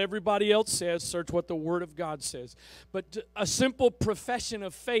 Not what everybody else says. Search what the Word of God says. But a simple profession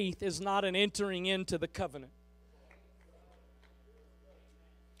of faith is not an entering into the covenant.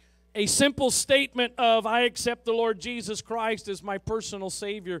 A simple statement of, I accept the Lord Jesus Christ as my personal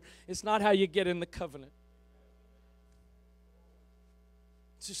Savior, is not how you get in the covenant.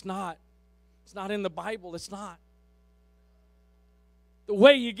 It's just not. It's not in the Bible. It's not. The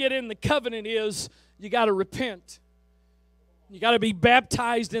way you get in the covenant is you got to repent. You got to be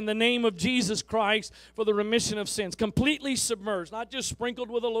baptized in the name of Jesus Christ for the remission of sins. Completely submerged. Not just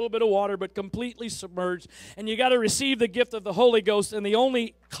sprinkled with a little bit of water, but completely submerged. And you got to receive the gift of the Holy Ghost. And the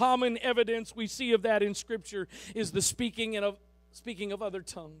only common evidence we see of that in Scripture is the speaking of other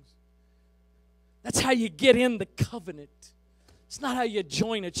tongues. That's how you get in the covenant. It's not how you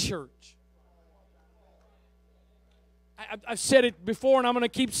join a church. I've said it before, and I'm going to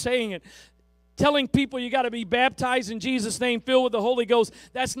keep saying it. Telling people you got to be baptized in Jesus' name, filled with the Holy Ghost,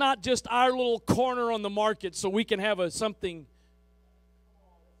 that's not just our little corner on the market so we can have something.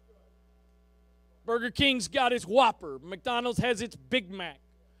 Burger King's got its Whopper. McDonald's has its Big Mac.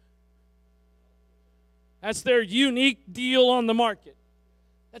 That's their unique deal on the market.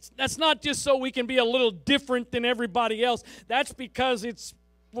 That's not just so we can be a little different than everybody else. That's because it's,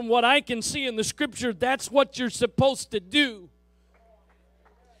 from what I can see in the Scripture, that's what you're supposed to do.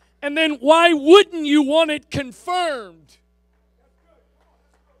 And then why wouldn't you want it confirmed?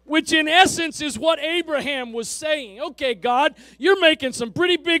 Which in essence is what Abraham was saying. Okay, God, you're making some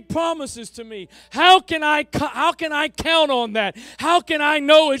pretty big promises to me. How can I count on that? How can I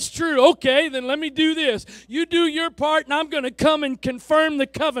know it's true? Okay, then let me do this. You do your part, and I'm going to come and confirm the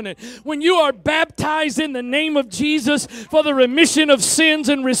covenant. When you are baptized in the name of Jesus for the remission of sins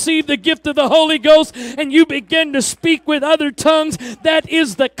and receive the gift of the Holy Ghost, and you begin to speak with other tongues, that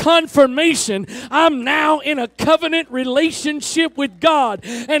is the confirmation. I'm now in a covenant relationship with God.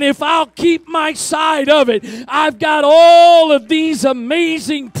 And if I'll keep my side of it, I've got all of these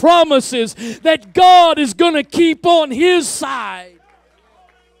amazing promises that God is going to keep on His side.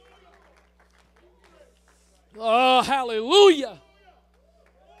 Oh, hallelujah.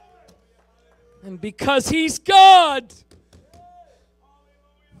 And because He's God,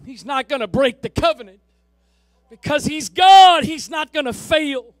 He's not going to break the covenant. Because He's God, He's not going to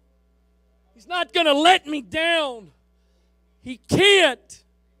fail. He's not going to let me down. He can't.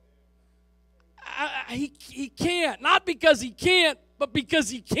 He can't. Not because He can't, but because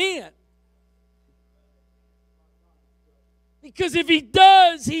He can't. Because if He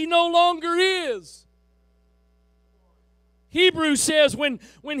does, He no longer is. Hebrews says when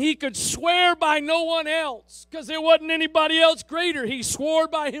He could swear by no one else, because there wasn't anybody else greater, He swore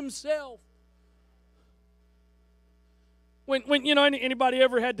by Himself. When you know, anybody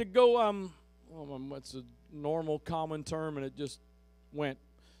ever had to go, what's a normal common term, and it just went.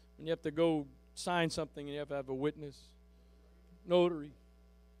 When you have to go sign something and you have to have a witness, notary.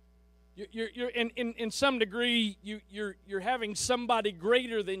 You're in some degree you're having somebody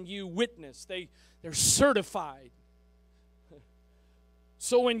greater than you witness. They're certified.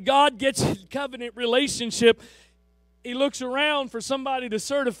 So when God gets in covenant relationship, He looks around for somebody to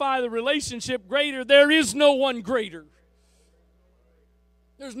certify the relationship greater. There is no one greater.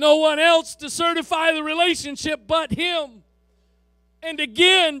 There's no one else to certify the relationship but Him. And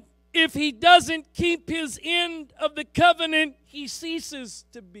again, if He doesn't keep His end of the covenant, He ceases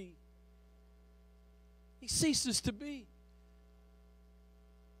to be. He ceases to be.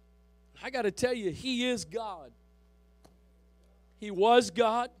 I got to tell you, He is God. He was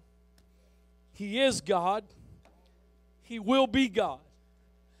God. He is God. He will be God.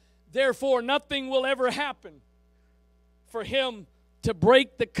 Therefore, nothing will ever happen for Him to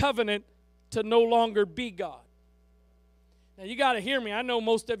break the covenant to no longer be God. Now, you got to hear me. I know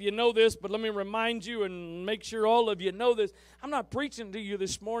most of you know this, but let me remind you and make sure all of you know this. I'm not preaching to you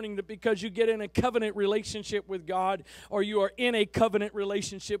this morning that because you get in a covenant relationship with God or you are in a covenant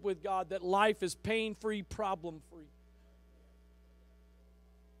relationship with God that life is pain-free, problem-free.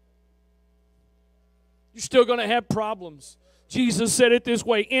 You're still going to have problems. Jesus said it this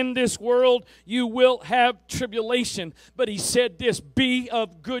way, in this world you will have tribulation. But He said this, be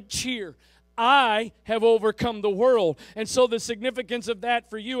of good cheer. I have overcome the world. And so the significance of that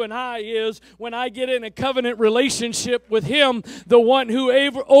for you and I is when I get in a covenant relationship with Him, the one who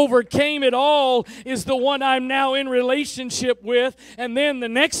overcame it all is the one I'm now in relationship with. And then the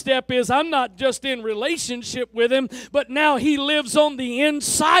next step is I'm not just in relationship with Him, but now He lives on the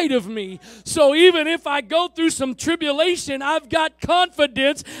inside of me. So even if I go through some tribulation, I've got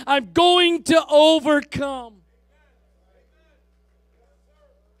confidence I'm going to overcome.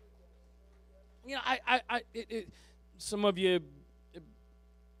 You know, some of you have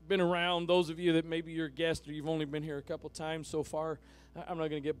been around, those of you that maybe you're a guest or you've only been here a couple times so far, I'm not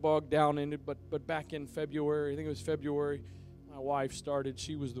going to get bogged down in it, but back in February, I think it was February, my wife started,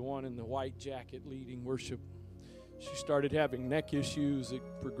 she was the one in the white jacket leading worship. She started having neck issues. It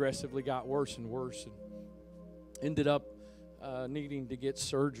progressively got worse and worse and ended up needing to get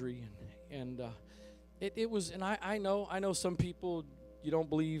surgery. And it was, and I know some people you don't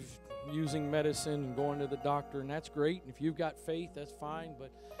believe using medicine and going to the doctor, and that's great. And if you've got faith, that's fine.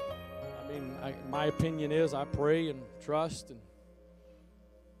 But I mean, my opinion is I pray and trust and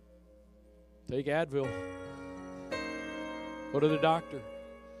take Advil. Go to the doctor.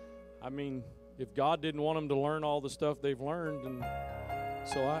 I mean, if God didn't want them to learn all the stuff they've learned, and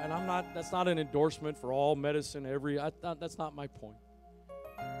so I'm not. That's not an endorsement for all medicine. That's not my point.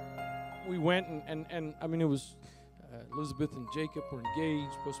 We went and I mean, it was Elizabeth and Jacob were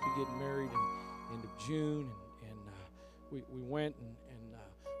engaged, supposed to be getting married in end of June, and we went and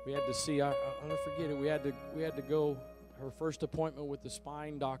we had to see. I'll never forget it. We had to go. Her first appointment with the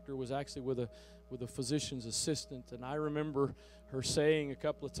spine doctor was actually with a physician's assistant, and I remember her saying a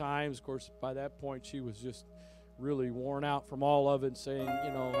couple of times. Of course, by that point, she was just really worn out from all of it, saying,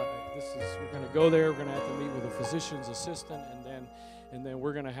 we're going to go there. We're going to have to meet with a physician's assistant, and then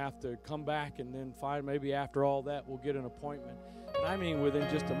we're going to have to come back and then find maybe after all that we'll get an appointment. And I mean, within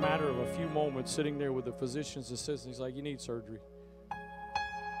just a matter of a few moments, sitting there with the physician's assistant, he's like, "You need surgery."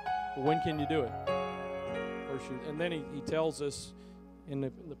 Well, when can you do it? And then he tells us in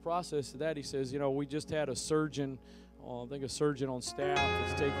the process of that, he says, we just had a surgeon, I think a surgeon on staff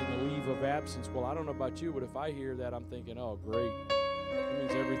that's taking a leave of absence. Well, I don't know about you, but if I hear that, I'm thinking, oh, great. That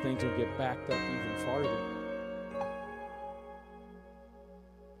means everything's going to get backed up even farther.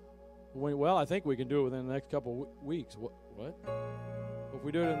 Well, I think we can do it within the next couple of weeks. What? If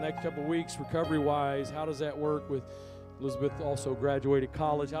we do it in the next couple of weeks, recovery-wise, how does that work with Elizabeth also graduated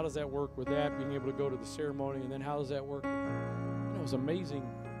college? How does that work with that, being able to go to the ceremony? And then how does that work? It was amazing.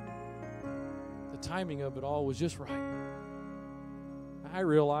 The timing of it all was just right. I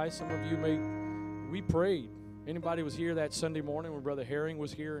realize some of you we prayed. Anybody was here that Sunday morning when Brother Herring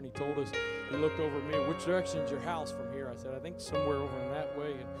was here, and he told us, he looked over at me, "Which direction is your house from here?" I said, "I think somewhere over in that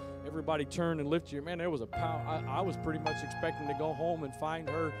way." And everybody turned and lifted your, man, there was a power. I was pretty much expecting to go home and find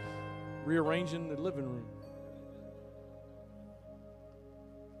her rearranging the living room.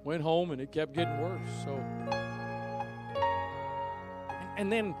 Went home, and it kept getting worse. So,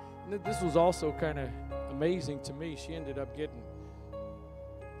 and then this was also kind of amazing to me. She ended up getting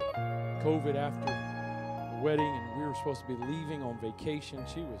COVID after the wedding, and we were supposed to be leaving on vacation.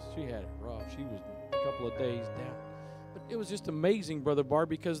 She had it rough. She was a couple of days down. But it was just amazing, Brother Barr,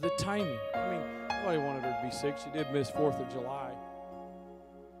 because the timing. I mean, nobody wanted her to be sick. She did miss 4th of July.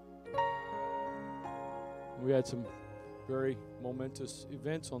 We had some very momentous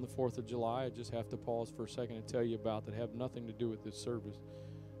events on the 4th of July. I just have to pause for a second and tell you about that have nothing to do with this service.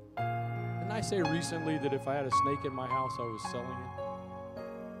 Didn't I say recently that if I had a snake in my house, I was selling it?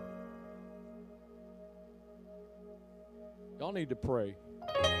 Y'all need to pray.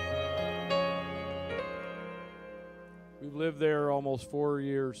 We've lived there almost 4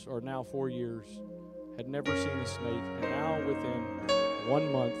 years, or now 4 years. Had never seen a snake, and now within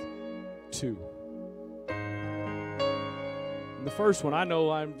 1 month, 2. And the first one, I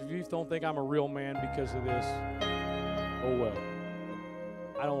know you don't think I'm a real man because of this. Oh well.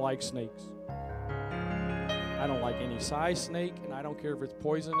 I don't like snakes. I don't like any size snake, and I don't care if it's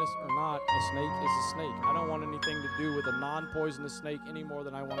poisonous or not. A snake is a snake. I don't want anything to do with a non-poisonous snake any more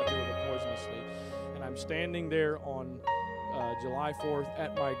than I want to do with a poisonous snake. And I'm standing there on July 4th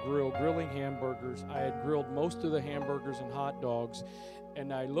at my grill, grilling hamburgers. I had grilled most of the hamburgers and hot dogs.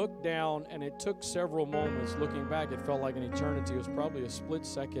 And I looked down, and it took several moments. Looking back, it felt like an eternity. It was probably a split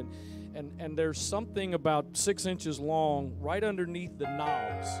second. And there's something about 6 inches long right underneath the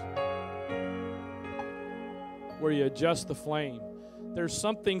knobs where you adjust the flame. There's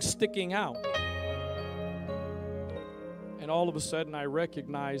something sticking out. And all of a sudden, I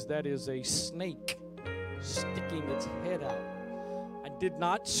recognize that is a snake sticking its head out. I did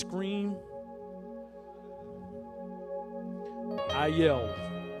not scream. I yelled.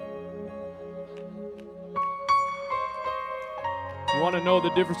 You want to know the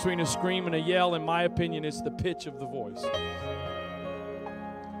difference between a scream and a yell? In my opinion, it's the pitch of the voice. There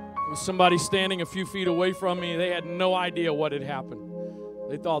was somebody standing a few feet away from me. They had no idea what had happened.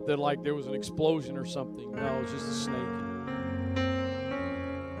 They thought that like there was an explosion or something. No, it was just a snake.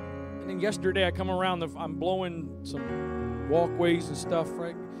 And then yesterday I come around, I'm blowing some walkways and stuff,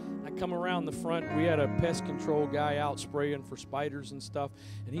 right? Come around the front. We had a pest control guy out spraying for spiders and stuff,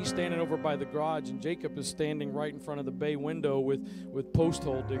 and he's standing over by the garage, and Jacob is standing right in front of the bay window with post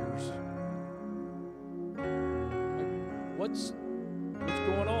hole diggers. Like, what's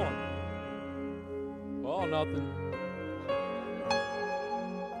going on? Well, nothing.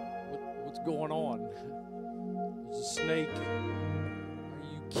 What's going on? There's a snake. Are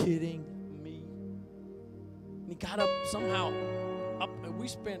you kidding me? And he got up somehow. We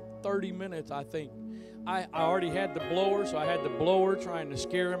spent 30 minutes, I think, I already had the blower, so I had the blower trying to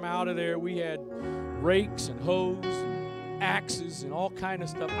scare him out of there. We had rakes and hoes and axes and all kind of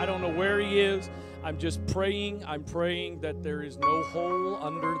stuff. I don't know where he is. I'm just praying. I'm praying that there is no hole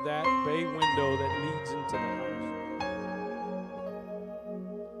under that bay window that leads into the house.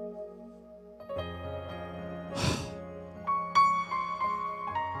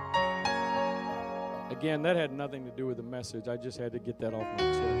 Again, that had nothing to do with the message. I just had to get that off my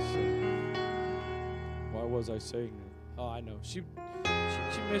chest. So. Why was I saying that? Oh, I know. She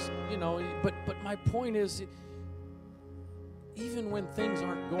missed, you know, but my point is, even when things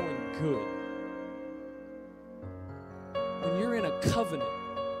aren't going good, when you're in a covenant,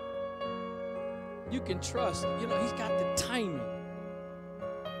 you can trust, you know, he's got the timing.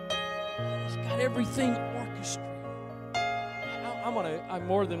 He's got everything orchestrated. I'm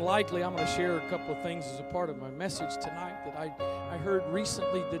more than likely, I'm going to share a couple of things as a part of my message tonight that I heard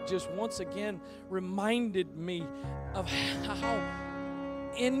recently that just once again reminded me of how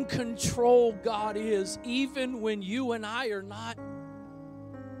in control God is, even when you and I are not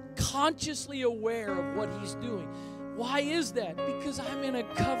consciously aware of what He's doing. Why is that? Because I'm in a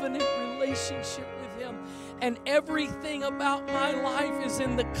covenant relationship with Him, and everything about my life is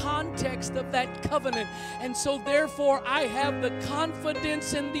in the context of that covenant. And so therefore I have the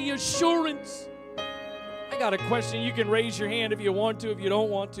confidence and the assurance. I got a question. You can raise your hand if you want to. If you don't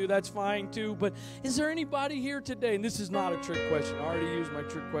want to, that's fine too. But is there anybody here today, and this is not a trick question, I already used my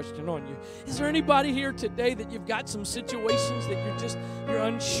trick question on you. Is there anybody here today that you've got some situations that you're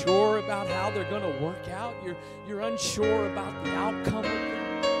unsure about how they're going to work out? You're unsure about the outcome of them?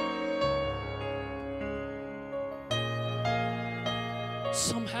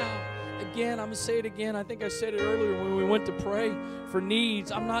 Somehow, again, I'm going to say it again. I think I said it earlier when we went to pray for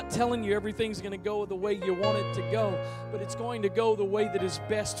needs. I'm not telling you everything's going to go the way you want it to go, but it's going to go the way that is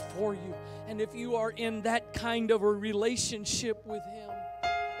best for you. And if you are in that kind of a relationship with Him,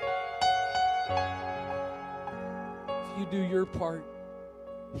 if you do your part,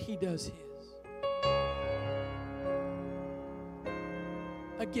 He does His.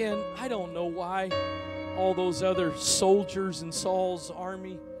 Again, I don't know why all those other soldiers in Saul's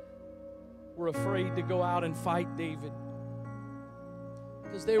army were afraid to go out and fight David,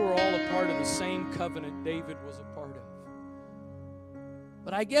 because they were all a part of the same covenant David was a part of.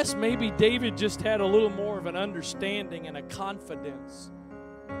 But I guess maybe David just had a little more of an understanding and a confidence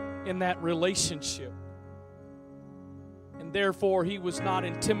in that relationship, and therefore he was not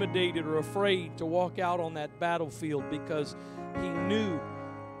intimidated or afraid to walk out on that battlefield, because he knew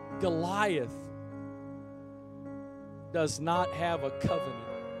Goliath does not have a covenant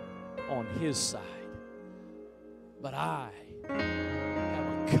on his side, but I have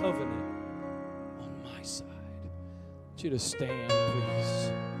a covenant on my side. I want you to stand,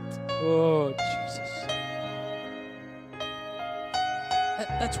 please. Oh, Jesus.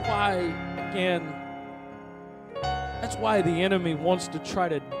 That's why, again, that's why the enemy wants to try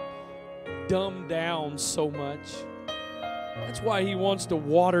to dumb down so much. That's why he wants to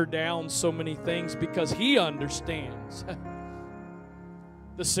water down so many things, because he understands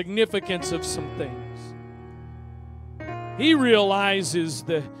the significance of some things. He realizes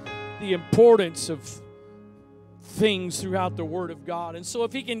the importance of things throughout the Word of God. And so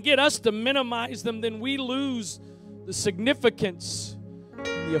if he can get us to minimize them, then we lose the significance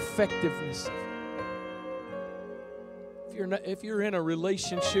and the effectiveness of it. If you're in a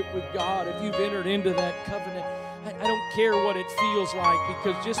relationship with God, if you've entered into that covenant, I don't care what it feels like,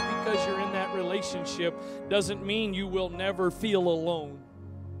 because just because you're in that relationship doesn't mean you will never feel alone.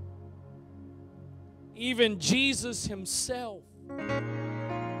 Even Jesus Himself,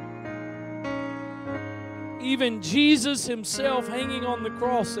 hanging on the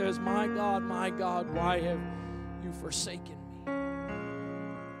cross says, my God, why have you forsaken me?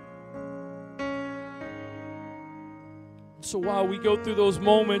 So while we go through those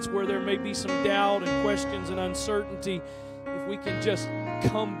moments where there may be some doubt and questions and uncertainty, if we can just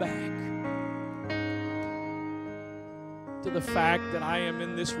come back to the fact that I am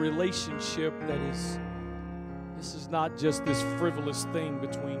in this relationship this is not just this frivolous thing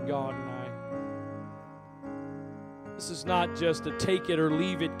between God and I. This is not just a take it or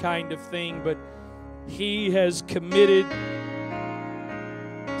leave it kind of thing, but He has committed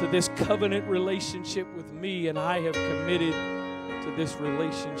to this covenant relationship with me, and I have committed to this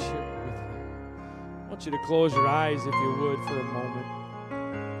relationship with Him. I want you to close your eyes, if you would, for a moment.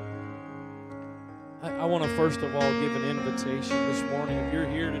 I want to first of all give an invitation this morning. If you're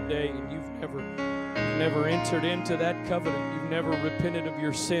here today and you've never entered into that covenant, you've never repented of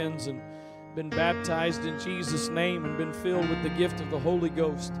your sins and been baptized in Jesus' name and been filled with the gift of the Holy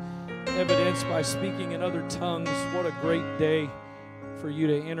Ghost, evidenced by speaking in other tongues. What a great day for you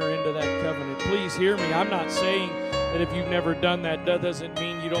to enter into that covenant. Please hear me. I'm not saying that if you've never done that, that doesn't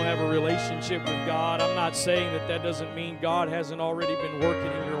mean you don't have a relationship with God. I'm not saying that that doesn't mean God hasn't already been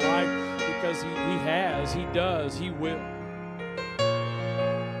working in your life, because He has, He does, He will.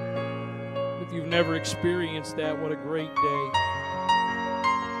 If you've never experienced that, what a great day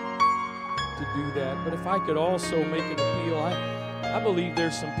to do that. But if I could also make an appeal, I believe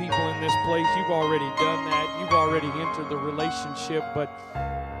there's some people in this place, you've already done that. You've already entered the relationship, but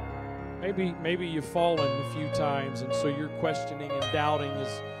maybe you've fallen a few times, and so you're questioning and doubting,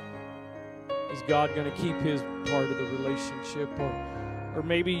 is God going to keep His part of the relationship? Or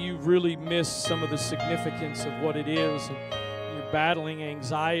maybe you've really missed some of the significance of what it is, and you're battling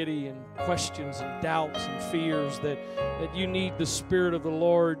anxiety and questions and doubts and fears that you need the Spirit of the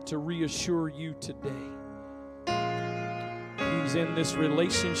Lord to reassure you today. He's in this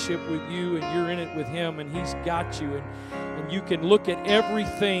relationship with you, and you're in it with Him, and He's got you, and you can look at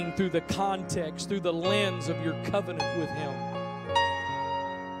everything through the context, through the lens of your covenant with Him.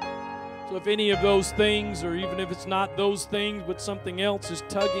 So if any of those things, or even if it's not those things, but something else is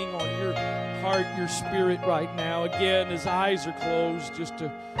tugging on your heart, your spirit right now, again, His eyes are closed, just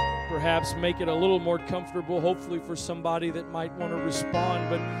to perhaps make it a little more comfortable, hopefully for somebody that might want to respond.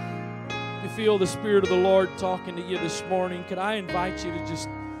 But if you feel the Spirit of the Lord talking to you this morning, could I invite you to just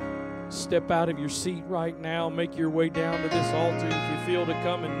step out of your seat right now, make your way down to this altar. If you feel to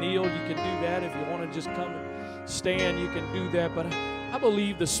come and kneel, you can do that. If you want to just come and stand, you can do that. But I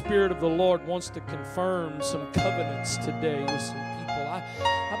believe the Spirit of the Lord wants to confirm some covenants today with some people.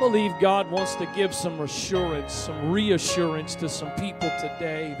 I believe God wants to give some assurance, some reassurance to some people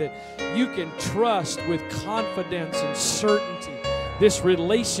today that you can trust with confidence and certainty this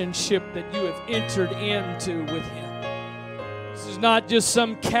relationship that you have entered into with Him. This is not just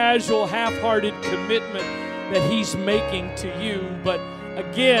some casual, half-hearted commitment that He's making to you, but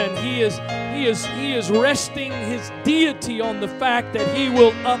again, He is resting His deity on the fact that He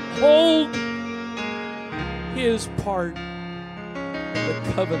will uphold His part of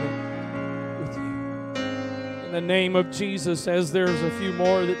the covenant with you. In the name of Jesus, as there's a few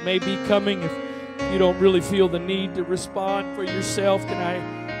more that may be coming, if you don't really feel the need to respond for yourself, can I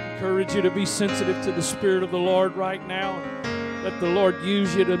encourage you to be sensitive to the Spirit of the Lord right now, and let the Lord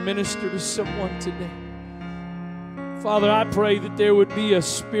use you to minister to someone today. Father, I pray that there would be a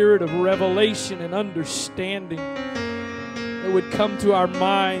spirit of revelation and understanding that would come to our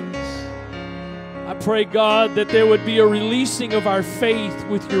minds. I pray, God, that there would be a releasing of our faith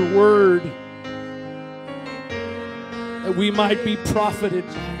with your word, that we might be profited,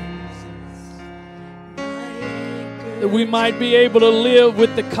 that we might be able to live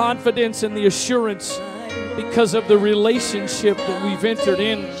with the confidence and the assurance because of the relationship that we've entered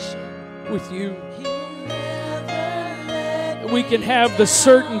in with you. We can have the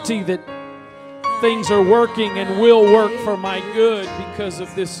certainty that things are working and will work for my good because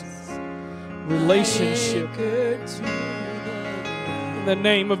of this relationship. In the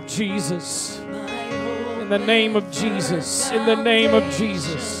name of Jesus. In the name of Jesus. In the name of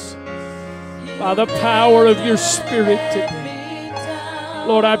Jesus. By the power of your Spirit today.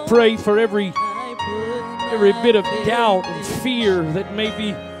 Lord, I pray for every bit of doubt and fear that may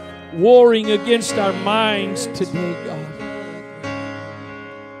be warring against our minds today, God.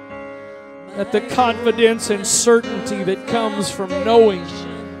 That the confidence and certainty that comes from knowing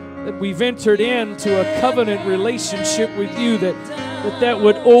that we've entered into a covenant relationship with you, that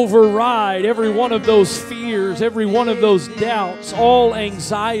would override every one of those fears, every one of those doubts, all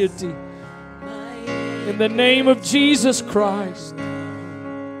anxiety. In the name of Jesus Christ.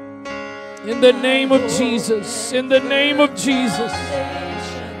 In the name of Jesus. In the name of Jesus.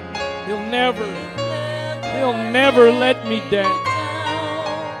 He'll never let me down.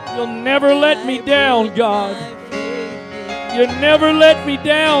 You'll never let me down, God. You'll never let me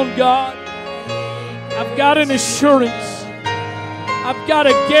down, God. I've got an assurance. I've got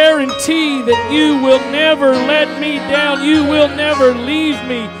a guarantee that you will never let me down. You will never leave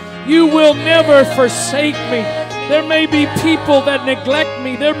me. You will never forsake me. There may be people that neglect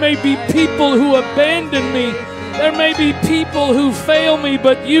me. There may be people who abandon me. There may be people who fail me,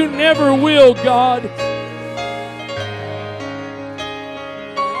 but you never will, God.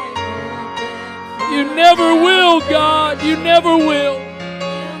 You never will, God. You never will.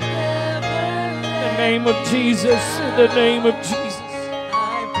 In the name of Jesus. In the name of Jesus.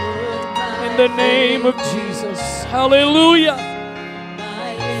 In the name of Jesus. Hallelujah.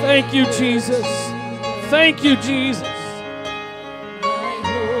 Thank you, Jesus. Thank you, Jesus.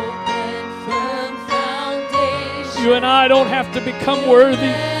 You and I don't have to become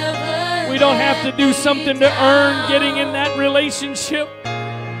worthy. don't have to do something to earn getting in that relationship.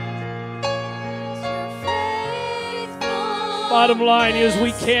 Bottom line is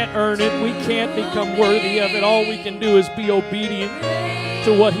we can't earn it. We can't become worthy of it. All we can do is be obedient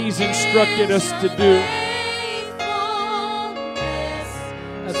to what He's instructed us to do.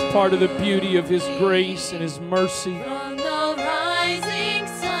 That's part of the beauty of His grace and His mercy. From the rising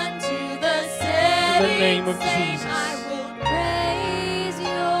sun to the In the setting name of sun, Jesus. I will praise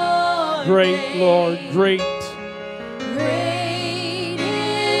your Great, name. Lord, great. Great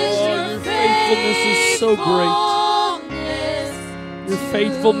is Oh, your your faithfulness is so great. Your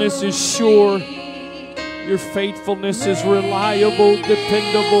faithfulness is sure. Your faithfulness is reliable,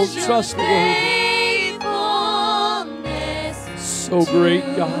 dependable, trustworthy. So great,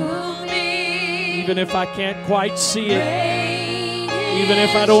 God. Even if I can't quite see it, even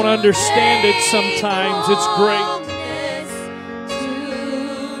if I don't understand it sometimes, it's great.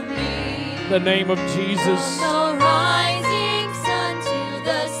 In the name of Jesus.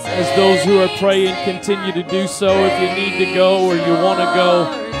 As those who are praying continue to do so, if you need to go or you want to go,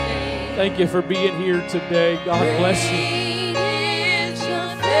 thank you for being here today. God bless you.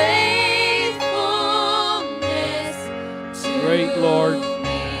 Great, Lord.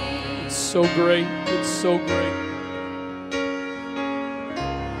 It's so great. It's so great.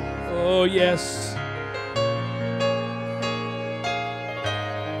 Oh, yes.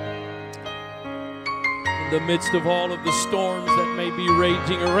 In the midst of all of the storms that may be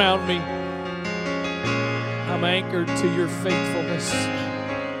raging around me, I'm anchored to your faithfulness.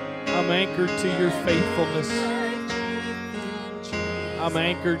 I'm anchored to your faithfulness. I'm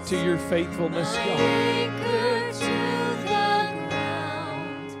anchored to your faithfulness, God.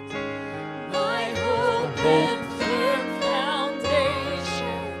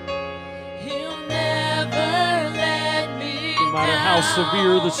 No matter how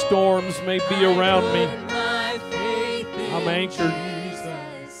severe the storms may be around me, I'm anchored.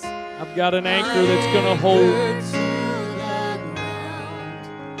 I've got an anchor that's going to hold.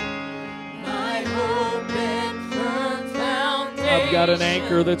 I've got an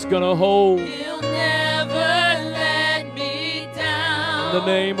anchor that's going to hold. In the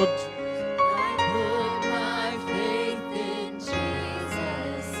name of Jesus.